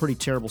 I'd be a pretty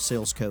terrible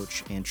sales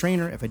coach and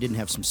trainer if I didn't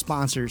have some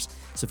sponsors.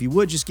 So if you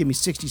would, just give me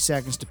 60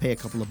 seconds to pay a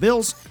couple of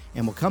bills,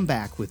 and we'll come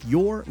back with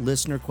your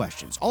listener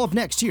questions. All up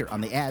next here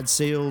on the Ad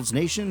Sales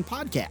Nation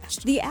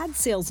podcast. The Ad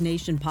Sales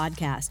Nation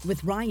podcast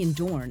with Ryan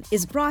Dorn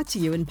is brought to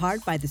you in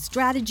part by the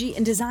strategy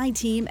and design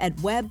team at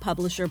Web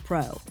Publisher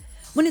Pro.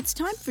 When it's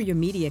time for your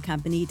media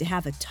company to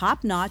have a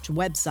top-notch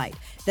website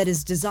that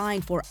is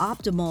designed for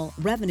optimal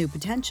revenue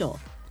potential,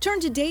 turn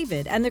to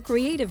David and the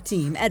creative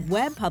team at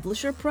Web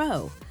Publisher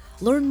Pro.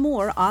 Learn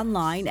more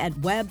online at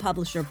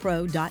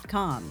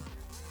webpublisherpro.com.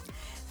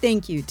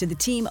 Thank you to the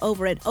team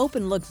over at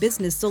OpenLook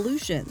Business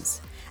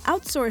Solutions.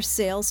 Outsource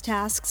sales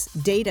tasks,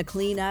 data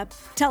cleanup,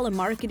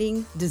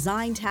 telemarketing,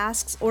 design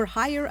tasks, or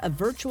hire a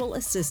virtual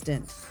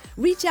assistant.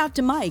 Reach out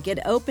to Mike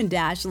at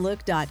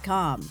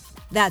open-look.com.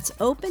 That's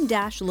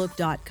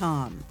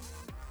open-look.com.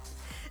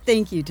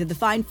 Thank you to the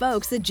fine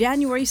folks at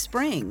January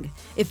Spring.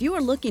 If you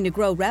are looking to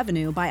grow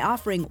revenue by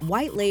offering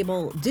white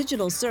label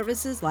digital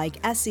services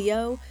like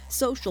SEO,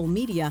 social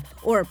media,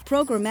 or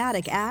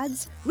programmatic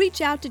ads,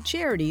 reach out to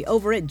Charity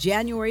over at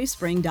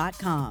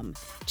JanuarySpring.com.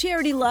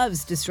 Charity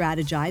loves to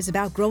strategize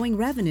about growing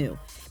revenue.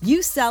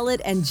 You sell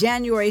it and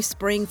January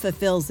Spring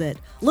fulfills it.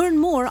 Learn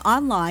more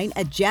online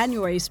at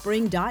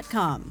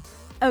JanuarySpring.com.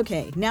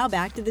 Okay, now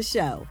back to the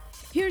show.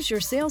 Here's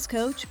your sales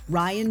coach,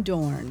 Ryan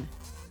Dorn.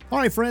 All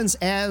right, friends,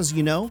 as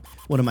you know,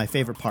 one of my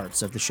favorite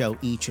parts of the show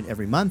each and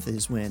every month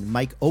is when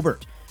Mike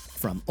Obert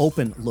from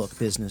Open Look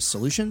Business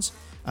Solutions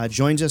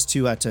joins us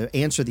to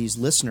answer these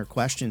listener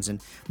questions. And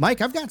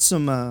Mike, I've got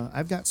some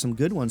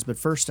good ones. But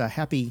first,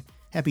 happy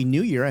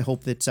New Year! I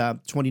hope that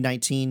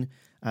 2019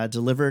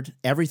 delivered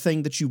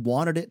everything that you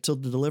wanted it to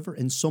deliver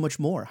and so much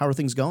more. How are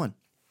things going?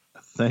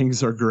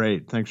 Things are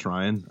great. Thanks,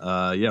 Ryan.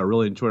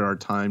 Really enjoyed our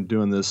time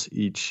doing this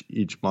each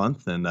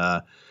month, and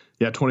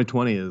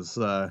 2020 is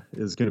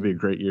going to be a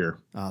great year.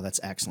 Oh, that's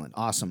excellent.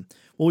 Awesome.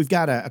 Well, we've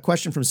got a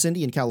question from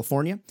Cindy in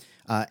California,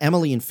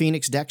 Emily in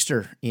Phoenix,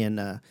 Dexter in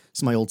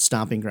some of my old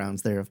stomping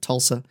grounds there of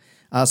Tulsa.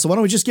 So why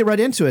don't we just get right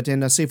into it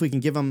and see if we can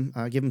give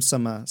them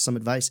some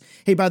advice.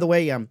 Hey, by the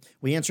way,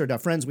 we answered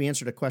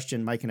a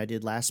question Mike and I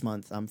did last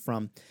month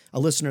from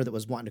a listener that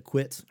was wanting to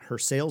quit her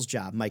sales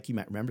job. Mike, you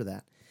might remember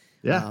that.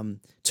 Yeah.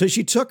 So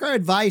she took our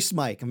advice,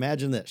 Mike.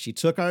 Imagine this. She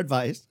took our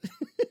advice,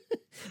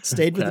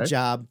 stayed with the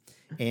job,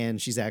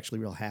 and she's actually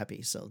real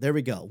happy. So there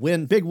we go.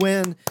 Big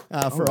win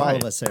for all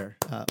of us here,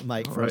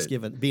 Mike, for us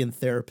being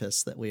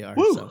therapists that we are.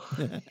 So.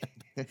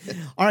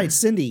 All right,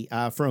 Cindy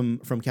from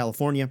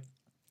California,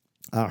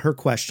 her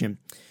question.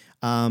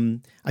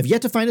 I've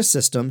yet to find a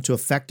system to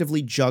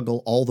effectively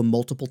juggle all the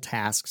multiple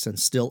tasks and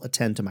still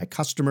attend to my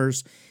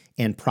customers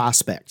and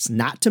prospects,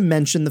 not to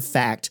mention the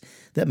fact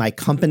that my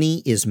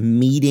company is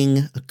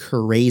meeting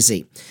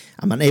crazy.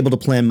 I'm unable to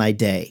plan my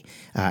day.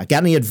 Got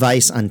any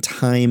advice on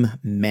time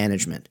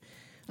management?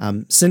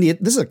 Cindy,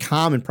 this is a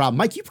common problem.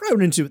 Mike, you probably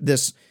went into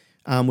this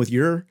with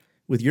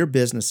your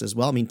business as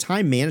well. I mean,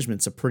 time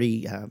management's a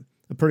pretty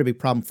big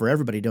problem for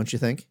everybody, don't you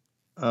think?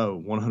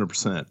 Oh,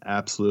 100%.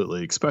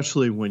 Absolutely.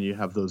 Especially when you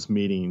have those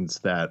meetings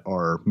that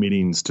are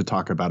meetings to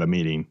talk about a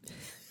meeting.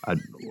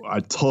 I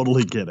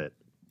totally get it.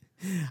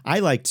 I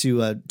like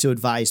to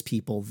advise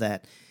people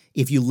that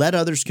if you let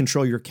others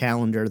control your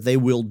calendar, they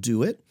will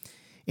do it.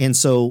 And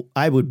so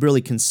I would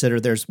really consider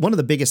there's one of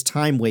the biggest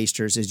time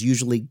wasters is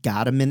usually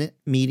got a minute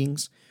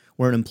meetings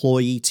where an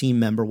employee team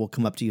member will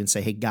come up to you and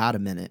say, hey, got a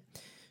minute.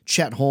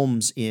 Chet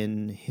Holmes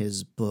in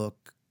his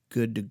book,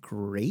 Good to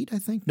Great, I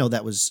think. No,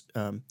 that was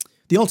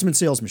The Ultimate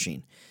Sales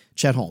Machine.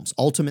 Chet Holmes,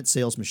 Ultimate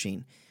Sales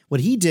Machine.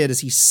 What he did is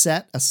he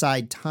set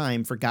aside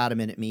time for got a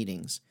minute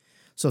meetings.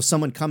 So if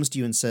someone comes to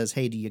you and says,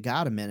 hey, do you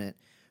got a minute?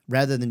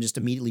 Rather than just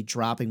immediately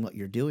dropping what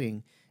you're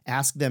doing,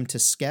 ask them to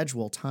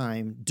schedule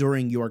time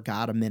during your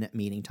got a minute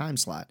meeting time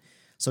slot.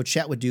 So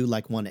Chet would do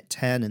like one at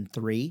 10 and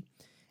 3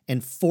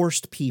 and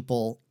forced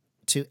people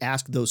to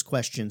ask those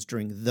questions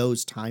during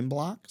those time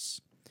blocks.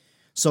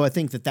 So I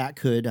think that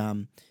could,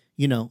 I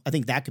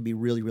think that could be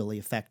really, really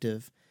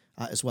effective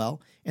as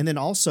well. And then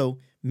also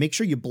make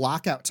sure you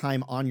block out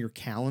time on your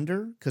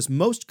calendar because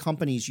most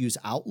companies use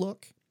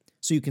Outlook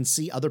so you can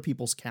see other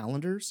people's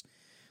calendars.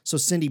 So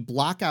Cindy,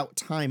 block out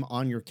time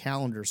on your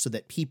calendar so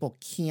that people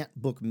can't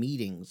book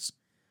meetings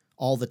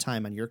all the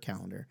time on your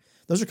calendar.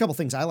 Those are a couple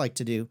things I like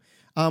to do.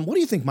 What do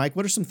you think, Mike?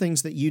 What are some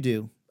things that you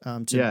do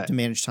to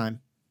manage time?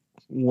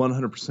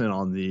 100%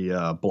 on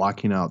the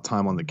blocking out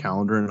time on the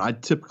calendar. And I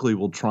typically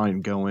will try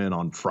and go in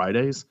on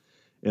Fridays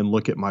and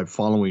look at my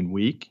following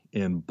week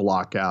and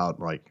block out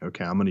like,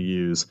 okay, I'm going to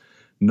use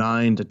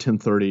 9 to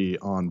 10:30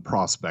 on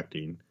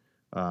prospecting.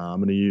 I'm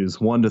going to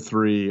use 1 to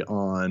 3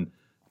 on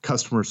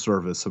customer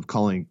service of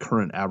calling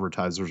current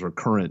advertisers or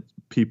current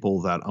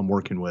people that I'm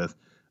working with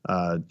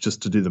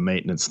just to do the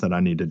maintenance that I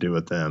need to do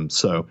with them.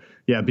 So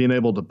yeah, being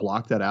able to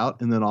block that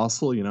out and then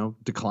also,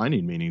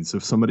 declining meetings.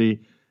 If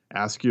somebody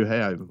asks you,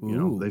 hey,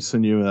 they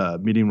send you a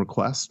meeting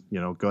request,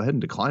 go ahead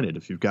and decline it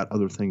if you've got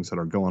other things that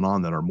are going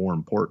on that are more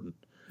important.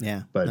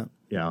 Yeah. But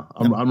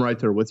I'm right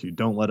there with you.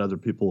 Don't let other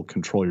people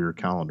control your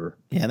calendar.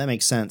 Yeah, that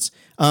makes sense.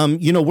 We're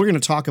going to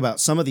talk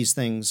about some of these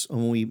things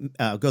when we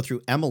go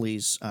through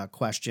Emily's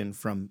question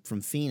from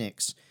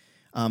Phoenix.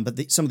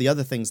 But some of the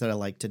other things that I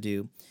like to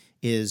do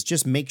is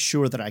just make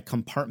sure that I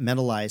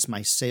compartmentalize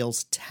my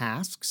sales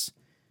tasks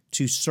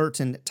to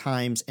certain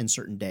times and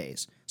certain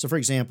days. So for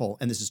example,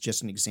 and this is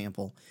just an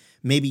example,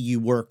 maybe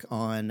you work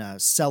on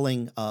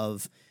selling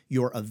of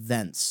your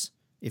events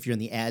if you're in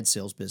the ad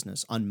sales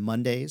business on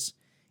Mondays,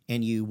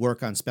 and you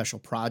work on special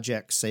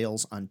project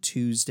sales on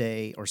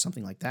Tuesday or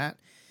something like that.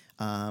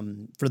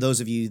 For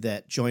those of you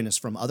that join us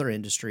from other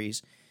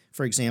industries,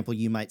 for example,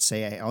 you might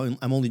say, I'm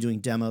only doing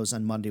demos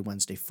on Monday,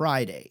 Wednesday,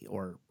 Friday,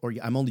 or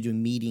I'm only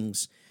doing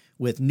meetings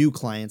with new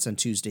clients on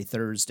Tuesday,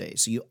 Thursday.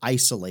 So you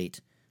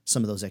isolate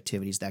some of those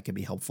activities. That could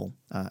be helpful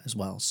as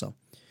well. So,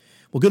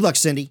 well, good luck,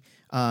 Cindy.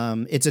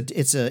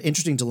 It's an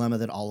interesting dilemma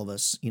that all of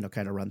us,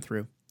 kind of run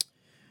through.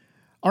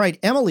 All right,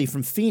 Emily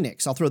from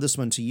Phoenix. I'll throw this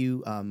one to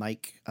you,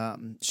 Mike.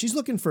 She's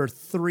looking for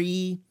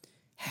 3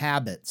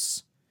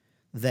 sales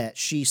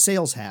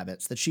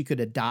habits that she could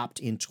adopt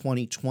in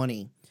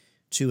 2020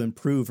 to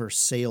improve her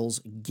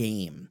sales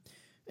game.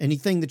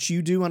 Anything that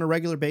you do on a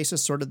regular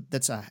basis, sort of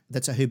that's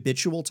a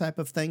habitual type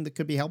of thing that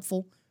could be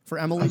helpful for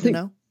Emily to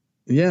know?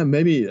 Yeah,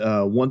 maybe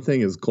one thing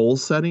is goal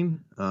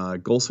setting.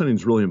 Goal setting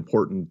is really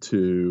important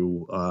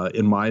to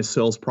in my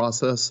sales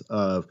process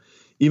of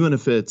even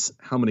if it's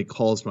how many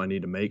calls do I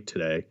need to make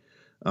today,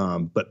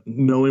 But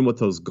knowing what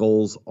those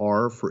goals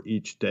are for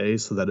each day,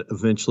 so that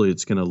eventually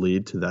it's going to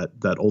lead to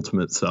that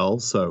ultimate sell.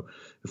 So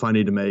if I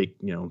need to make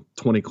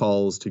 20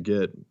 calls to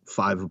get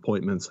 5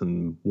 appointments,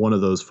 and one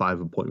of those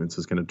 5 appointments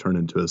is going to turn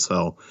into a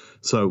sell.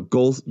 So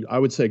goals, I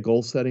would say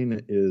goal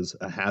setting is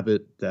a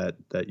habit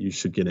that you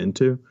should get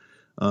into,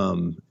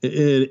 and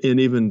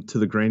even to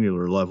the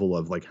granular level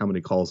of like, how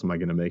many calls am I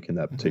going to make in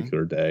that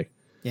particular day?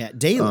 Yeah,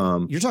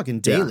 daily. You're talking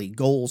daily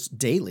goals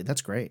daily.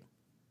 That's great.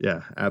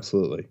 Yeah,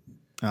 absolutely.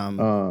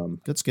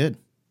 That's good.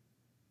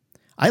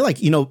 I like,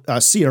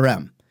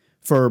 CRM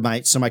for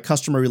my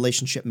customer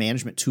relationship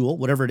management tool,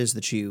 whatever it is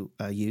that you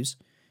use.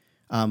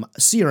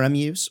 CRM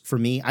use for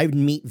me, I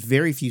meet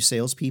very few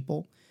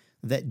salespeople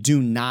that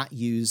do not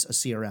use a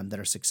CRM that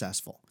are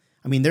successful.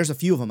 I mean, there's a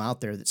few of them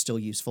out there that still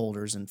use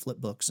folders and flip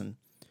books and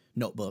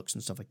notebooks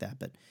and stuff like that.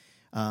 But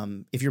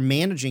if you're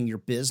managing your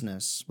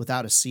business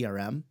without a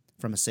CRM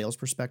from a sales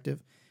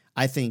perspective,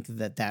 I think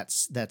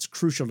that's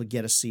crucial to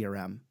get a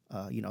CRM,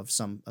 of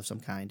some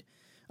kind.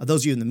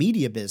 Those of you in the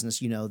media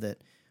business, you know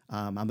that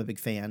I'm a big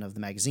fan of the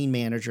Magazine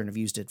Manager and have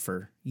used it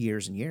for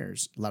years and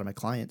years. A lot of my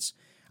clients.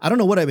 I don't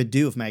know what I would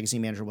do if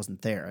Magazine Manager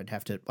wasn't there.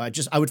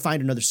 I would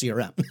find another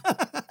CRM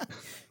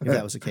if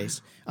that was the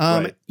case.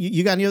 Right.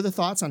 You got any other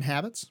thoughts on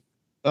habits?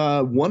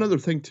 One other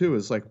thing too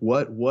is like,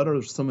 what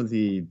are some of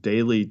the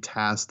daily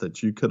tasks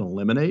that you could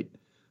eliminate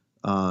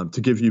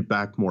to give you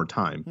back more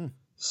time?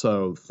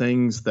 So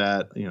things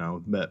that,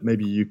 that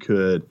maybe you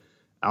could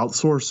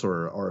outsource,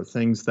 or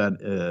things that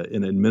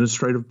an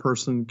administrative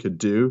person could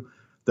do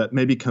that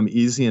maybe come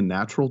easy and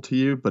natural to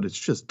you, but it's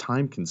just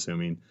time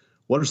consuming.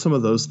 What are some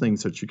of those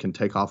things that you can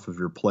take off of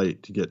your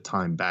plate to get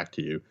time back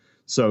to you?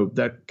 So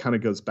that kind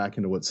of goes back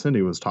into what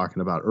Cindy was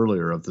talking about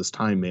earlier, of this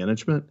time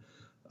management,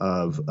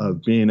 of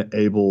being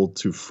able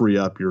to free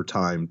up your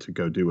time to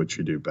go do what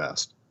you do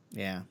best.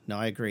 Yeah, no,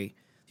 I agree.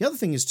 The other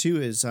thing is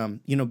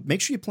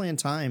make sure you plan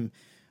time.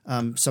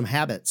 Some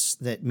habits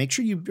that make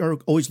sure you are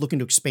always looking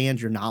to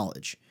expand your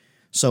knowledge.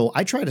 So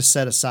I try to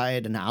set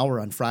aside an hour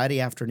on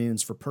Friday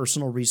afternoons for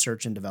personal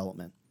research and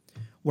development,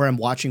 where I'm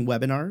watching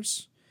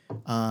webinars,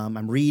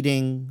 I'm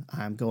reading,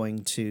 I'm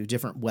going to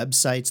different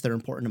websites that are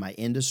important to my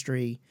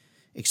industry,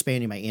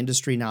 expanding my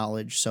industry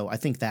knowledge. So I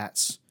think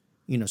that's,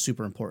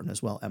 super important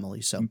as well,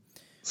 Emily. So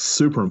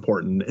super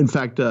important. In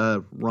fact,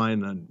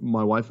 Ryan,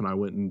 my wife and I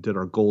went and did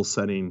our goal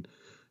setting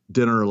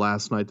dinner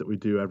last night that we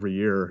do every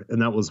year.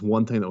 And that was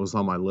one thing that was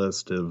on my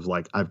list of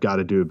like, I've got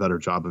to do a better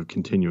job of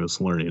continuous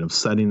learning, of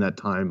setting that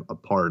time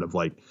apart, of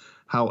like,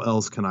 how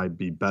else can I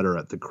be better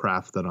at the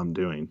craft that I'm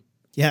doing?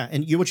 Yeah.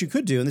 And what you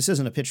could do, and this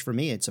isn't a pitch for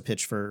me, it's a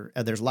pitch for,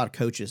 there's a lot of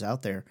coaches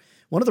out there.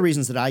 One of the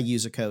reasons that I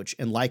use a coach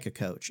and like a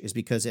coach is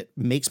because it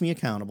makes me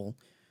accountable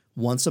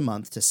once a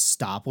month to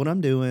stop what I'm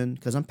doing,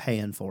 because I'm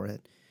paying for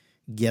it,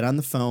 get on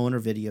the phone or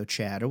video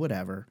chat or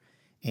whatever.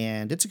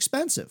 And it's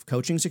expensive.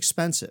 Coaching's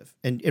expensive.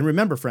 And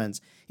remember, friends,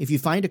 if you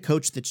find a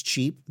coach that's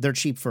cheap, they're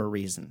cheap for a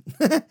reason.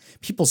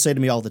 People say to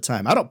me all the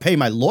time, I don't pay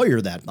my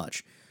lawyer that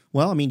much.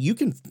 Well, I mean, you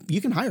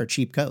can hire a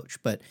cheap coach,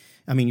 but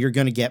I mean, you're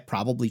going to get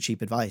probably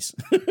cheap advice.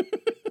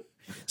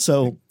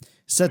 So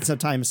set some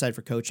time aside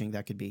for coaching.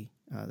 That could be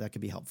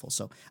helpful.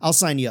 So I'll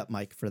sign you up,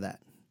 Mike, for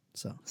that.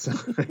 So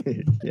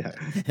yeah,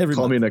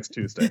 call me next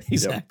Tuesday.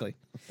 Exactly.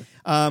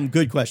 Yep.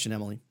 Good question,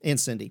 Emily and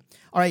Cindy.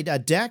 All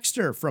right.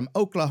 Dexter from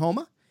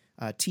Oklahoma.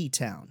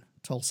 T-Town,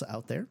 Tulsa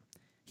out there.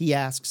 He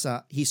asks,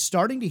 he's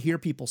starting to hear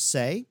people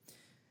say,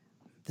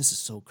 this is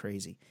so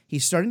crazy.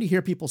 He's starting to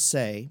hear people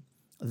say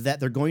that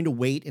they're going to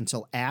wait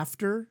until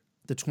after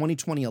the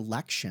 2020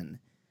 election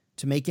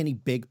to make any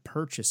big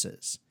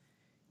purchases.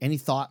 Any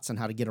thoughts on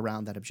how to get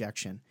around that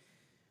objection?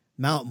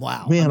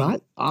 Wow.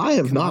 Man, I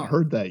have not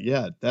heard that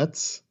yet.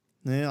 That's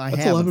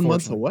 11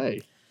 months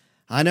away.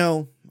 I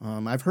know.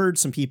 I've heard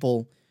some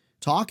people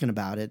talking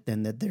about it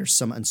and that there's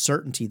some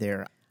uncertainty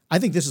there. I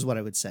think this is what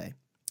I would say.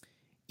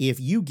 If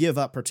you give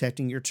up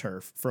protecting your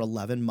turf for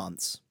 11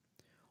 months,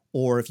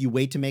 or if you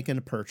wait to make a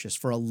purchase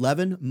for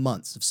 11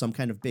 months of some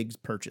kind of big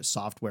purchase,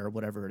 software,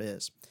 whatever it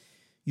is,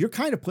 you're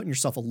kind of putting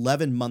yourself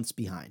 11 months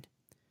behind.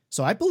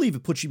 So I believe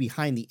it puts you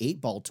behind the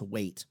 8 ball to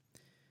wait.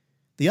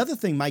 The other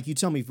thing, Mike, you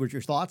tell me what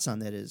your thoughts on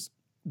that is,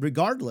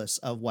 regardless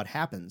of what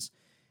happens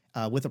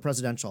with a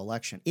presidential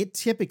election, it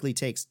typically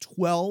takes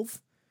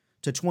 12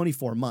 to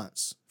 24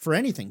 months for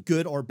anything,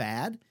 good or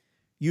bad,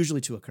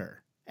 usually to occur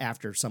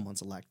after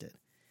someone's elected.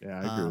 Yeah,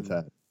 I agree with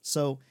that.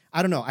 So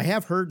I don't know. I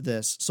have heard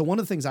this. So one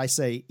of the things I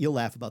say, you'll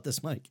laugh about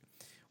this, Mike.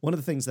 One of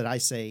the things that I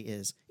say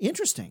is,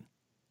 interesting.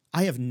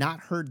 I have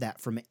not heard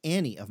that from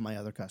any of my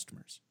other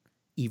customers,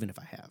 even if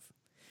I have.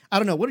 I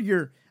don't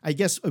know. I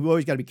guess we've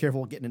always got to be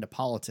careful getting into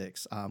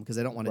politics because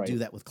I don't want to do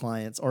that with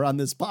clients or on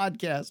this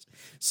podcast.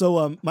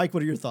 So Mike,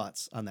 what are your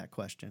thoughts on that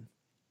question?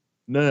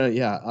 No,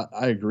 yeah,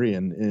 I agree.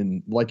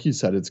 And like you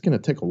said, it's going to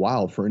take a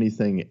while for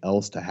anything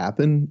else to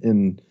happen.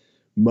 And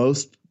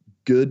most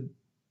good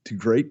to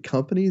great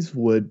companies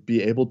would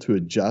be able to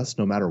adjust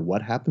no matter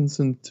what happens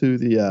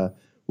into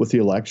with the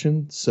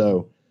election.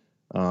 So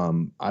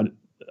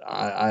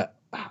I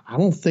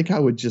don't think I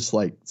would just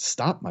like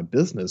stop my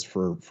business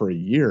for a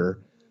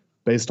year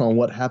based on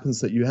what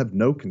happens that you have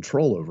no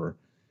control over.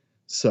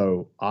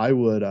 So I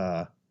would,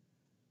 I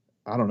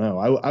don't know.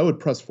 I would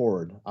press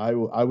forward. I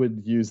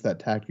would use that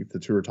tactic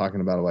that you were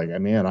talking about. Like,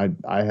 man,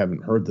 I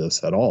haven't heard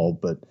this at all,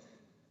 but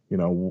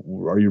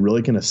are you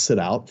really going to sit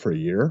out for a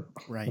year?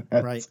 Right.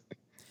 Right.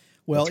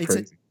 Well,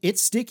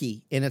 it's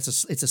sticky, and it's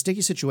a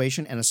sticky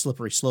situation and a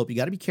slippery slope. You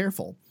got to be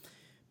careful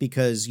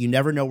because you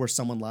never know where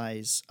someone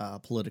lies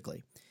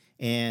politically.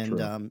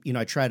 And,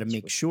 I try to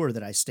make sure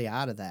that I stay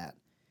out of that.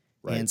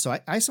 Right. And so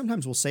I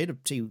sometimes will say to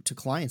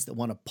clients that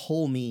want to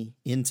pull me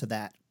into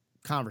that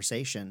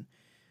conversation,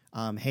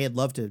 hey, I'd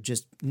love to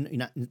just,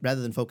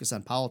 rather than focus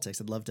on politics,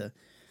 I'd love to,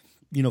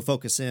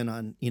 focus in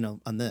on,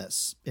 on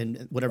this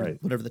and whatever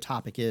the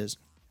topic is.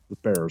 The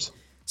Bears.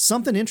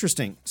 Something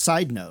interesting.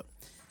 Side note.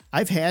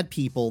 I've had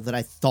people that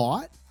I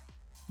thought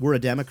were a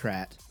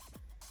Democrat,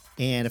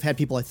 and I've had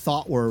people I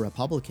thought were a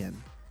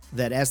Republican,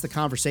 that as the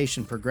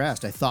conversation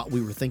progressed, I thought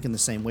we were thinking the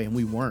same way, and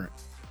we weren't.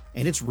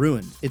 And it's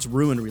ruined. It's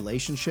ruined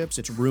relationships.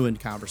 It's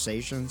ruined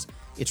conversations.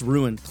 It's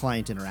ruined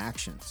client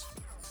interactions.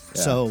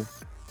 Yeah. So,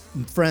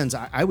 friends,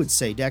 I would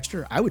say,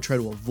 Dexter, I would try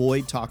to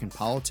avoid talking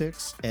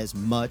politics as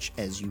much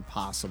as you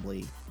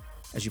possibly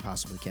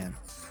can.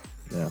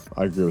 Yeah,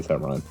 I agree with that,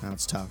 Ryan.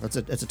 That's tough. That's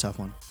a tough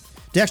one.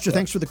 Dexter,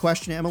 thanks for the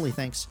question. Emily,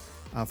 thanks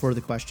for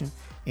the question.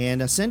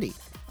 And Cindy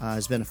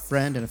has been a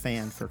friend and a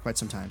fan for quite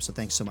some time, so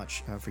thanks so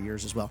much for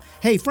yours as well.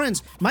 Hey,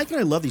 friends, Mike and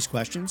I love these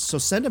questions, so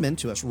send them in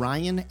to us.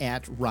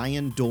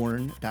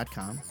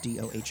 Ryan@RyanDorn.com,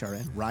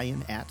 DOHRN,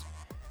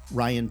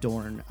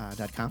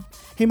 Ryan@RyanDorn.com.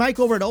 Hey, Mike,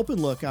 over at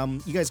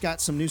OpenLook, you guys got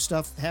some new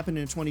stuff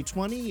happening in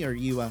 2020? Are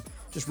you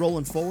just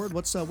rolling forward?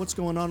 What's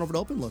going on over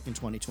at OpenLook in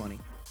 2020?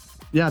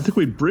 Yeah, I think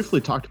we briefly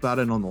talked about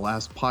it on the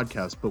last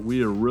podcast, but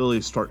we are really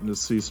starting to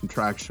see some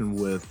traction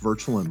with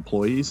virtual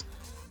employees.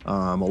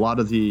 A lot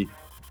of the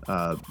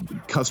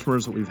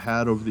customers that we've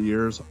had over the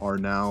years are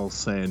now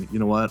saying, you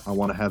know what, I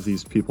want to have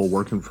these people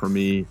working for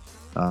me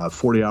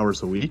 40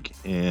 hours a week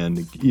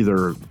and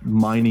either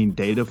mining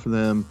data for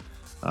them,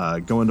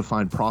 going to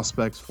find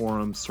prospects for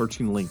them,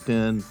 searching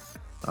LinkedIn.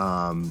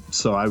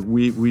 So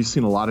we've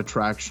seen a lot of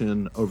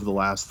traction over the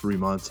last 3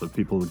 months of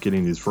people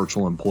getting these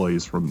virtual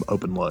employees from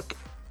OpenLook.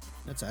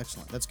 That's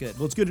excellent. That's good.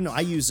 Well, it's good to know.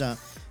 I use,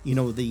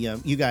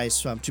 you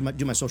guys to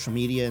do my social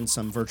media and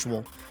some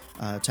virtual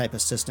type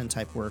assistant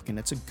type work, and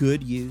it's a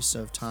good use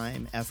of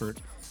time, effort,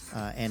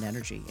 and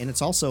energy. And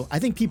it's also, I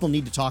think people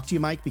need to talk to you,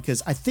 Mike,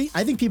 because I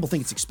think people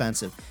think it's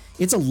expensive.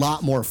 It's a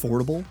lot more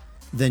affordable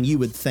than you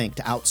would think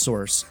to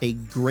outsource a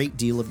great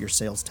deal of your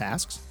sales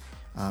tasks.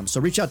 So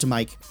reach out to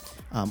Mike.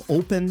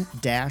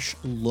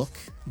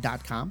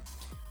 Open-look.com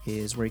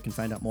is where you can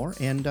find out more.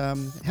 And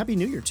Happy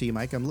New Year to you,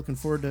 Mike. I'm looking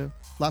forward to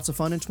lots of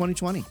fun in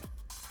 2020.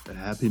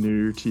 Happy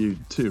New Year to you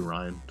too,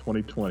 Ryan.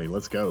 2020.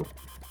 Let's go.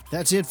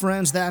 That's it,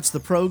 friends. That's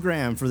the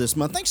program for this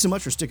month. Thanks so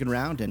much for sticking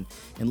around and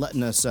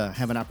letting us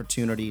have an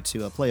opportunity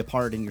to play a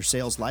part in your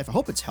sales life. I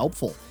hope it's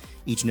helpful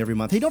each and every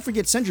month. Hey, don't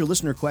forget, send your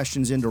listener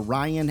questions into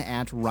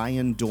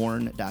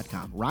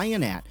Ryan@RyanDorn.com.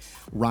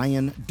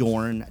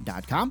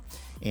 Ryan@RyanDorn.com.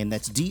 And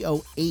that's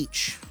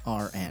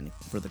DOHRN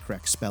for the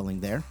correct spelling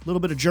there. A little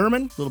bit of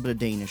German, a little bit of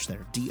Danish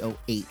there.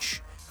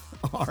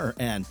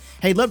 DOHRN.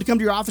 Hey, love to come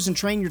to your office and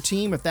train your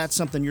team. If that's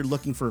something you're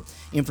looking for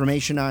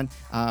information on,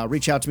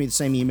 reach out to me at the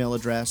same email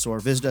address or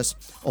visit us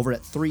over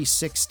at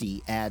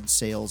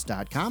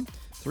 360adsales.com.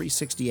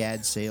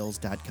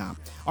 360adsales.com.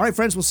 All right,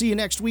 friends, we'll see you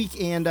next week.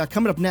 And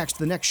coming up next,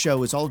 the next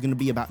show is all going to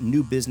be about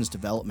new business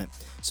development.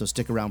 So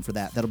stick around for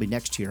that. That'll be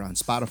next year on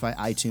Spotify,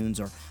 iTunes,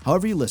 or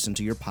however you listen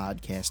to your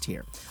podcast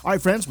here. All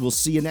right, friends, we'll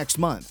see you next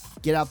month.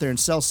 Get out there and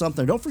sell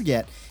something. Don't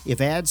forget, if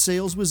ad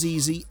sales was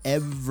easy,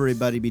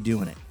 everybody be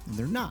doing it. And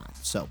they're not.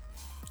 So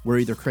we're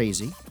either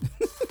crazy,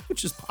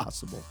 which is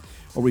possible,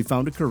 or we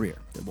found a career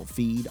that will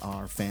feed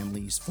our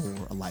families for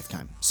a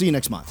lifetime. See you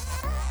next month.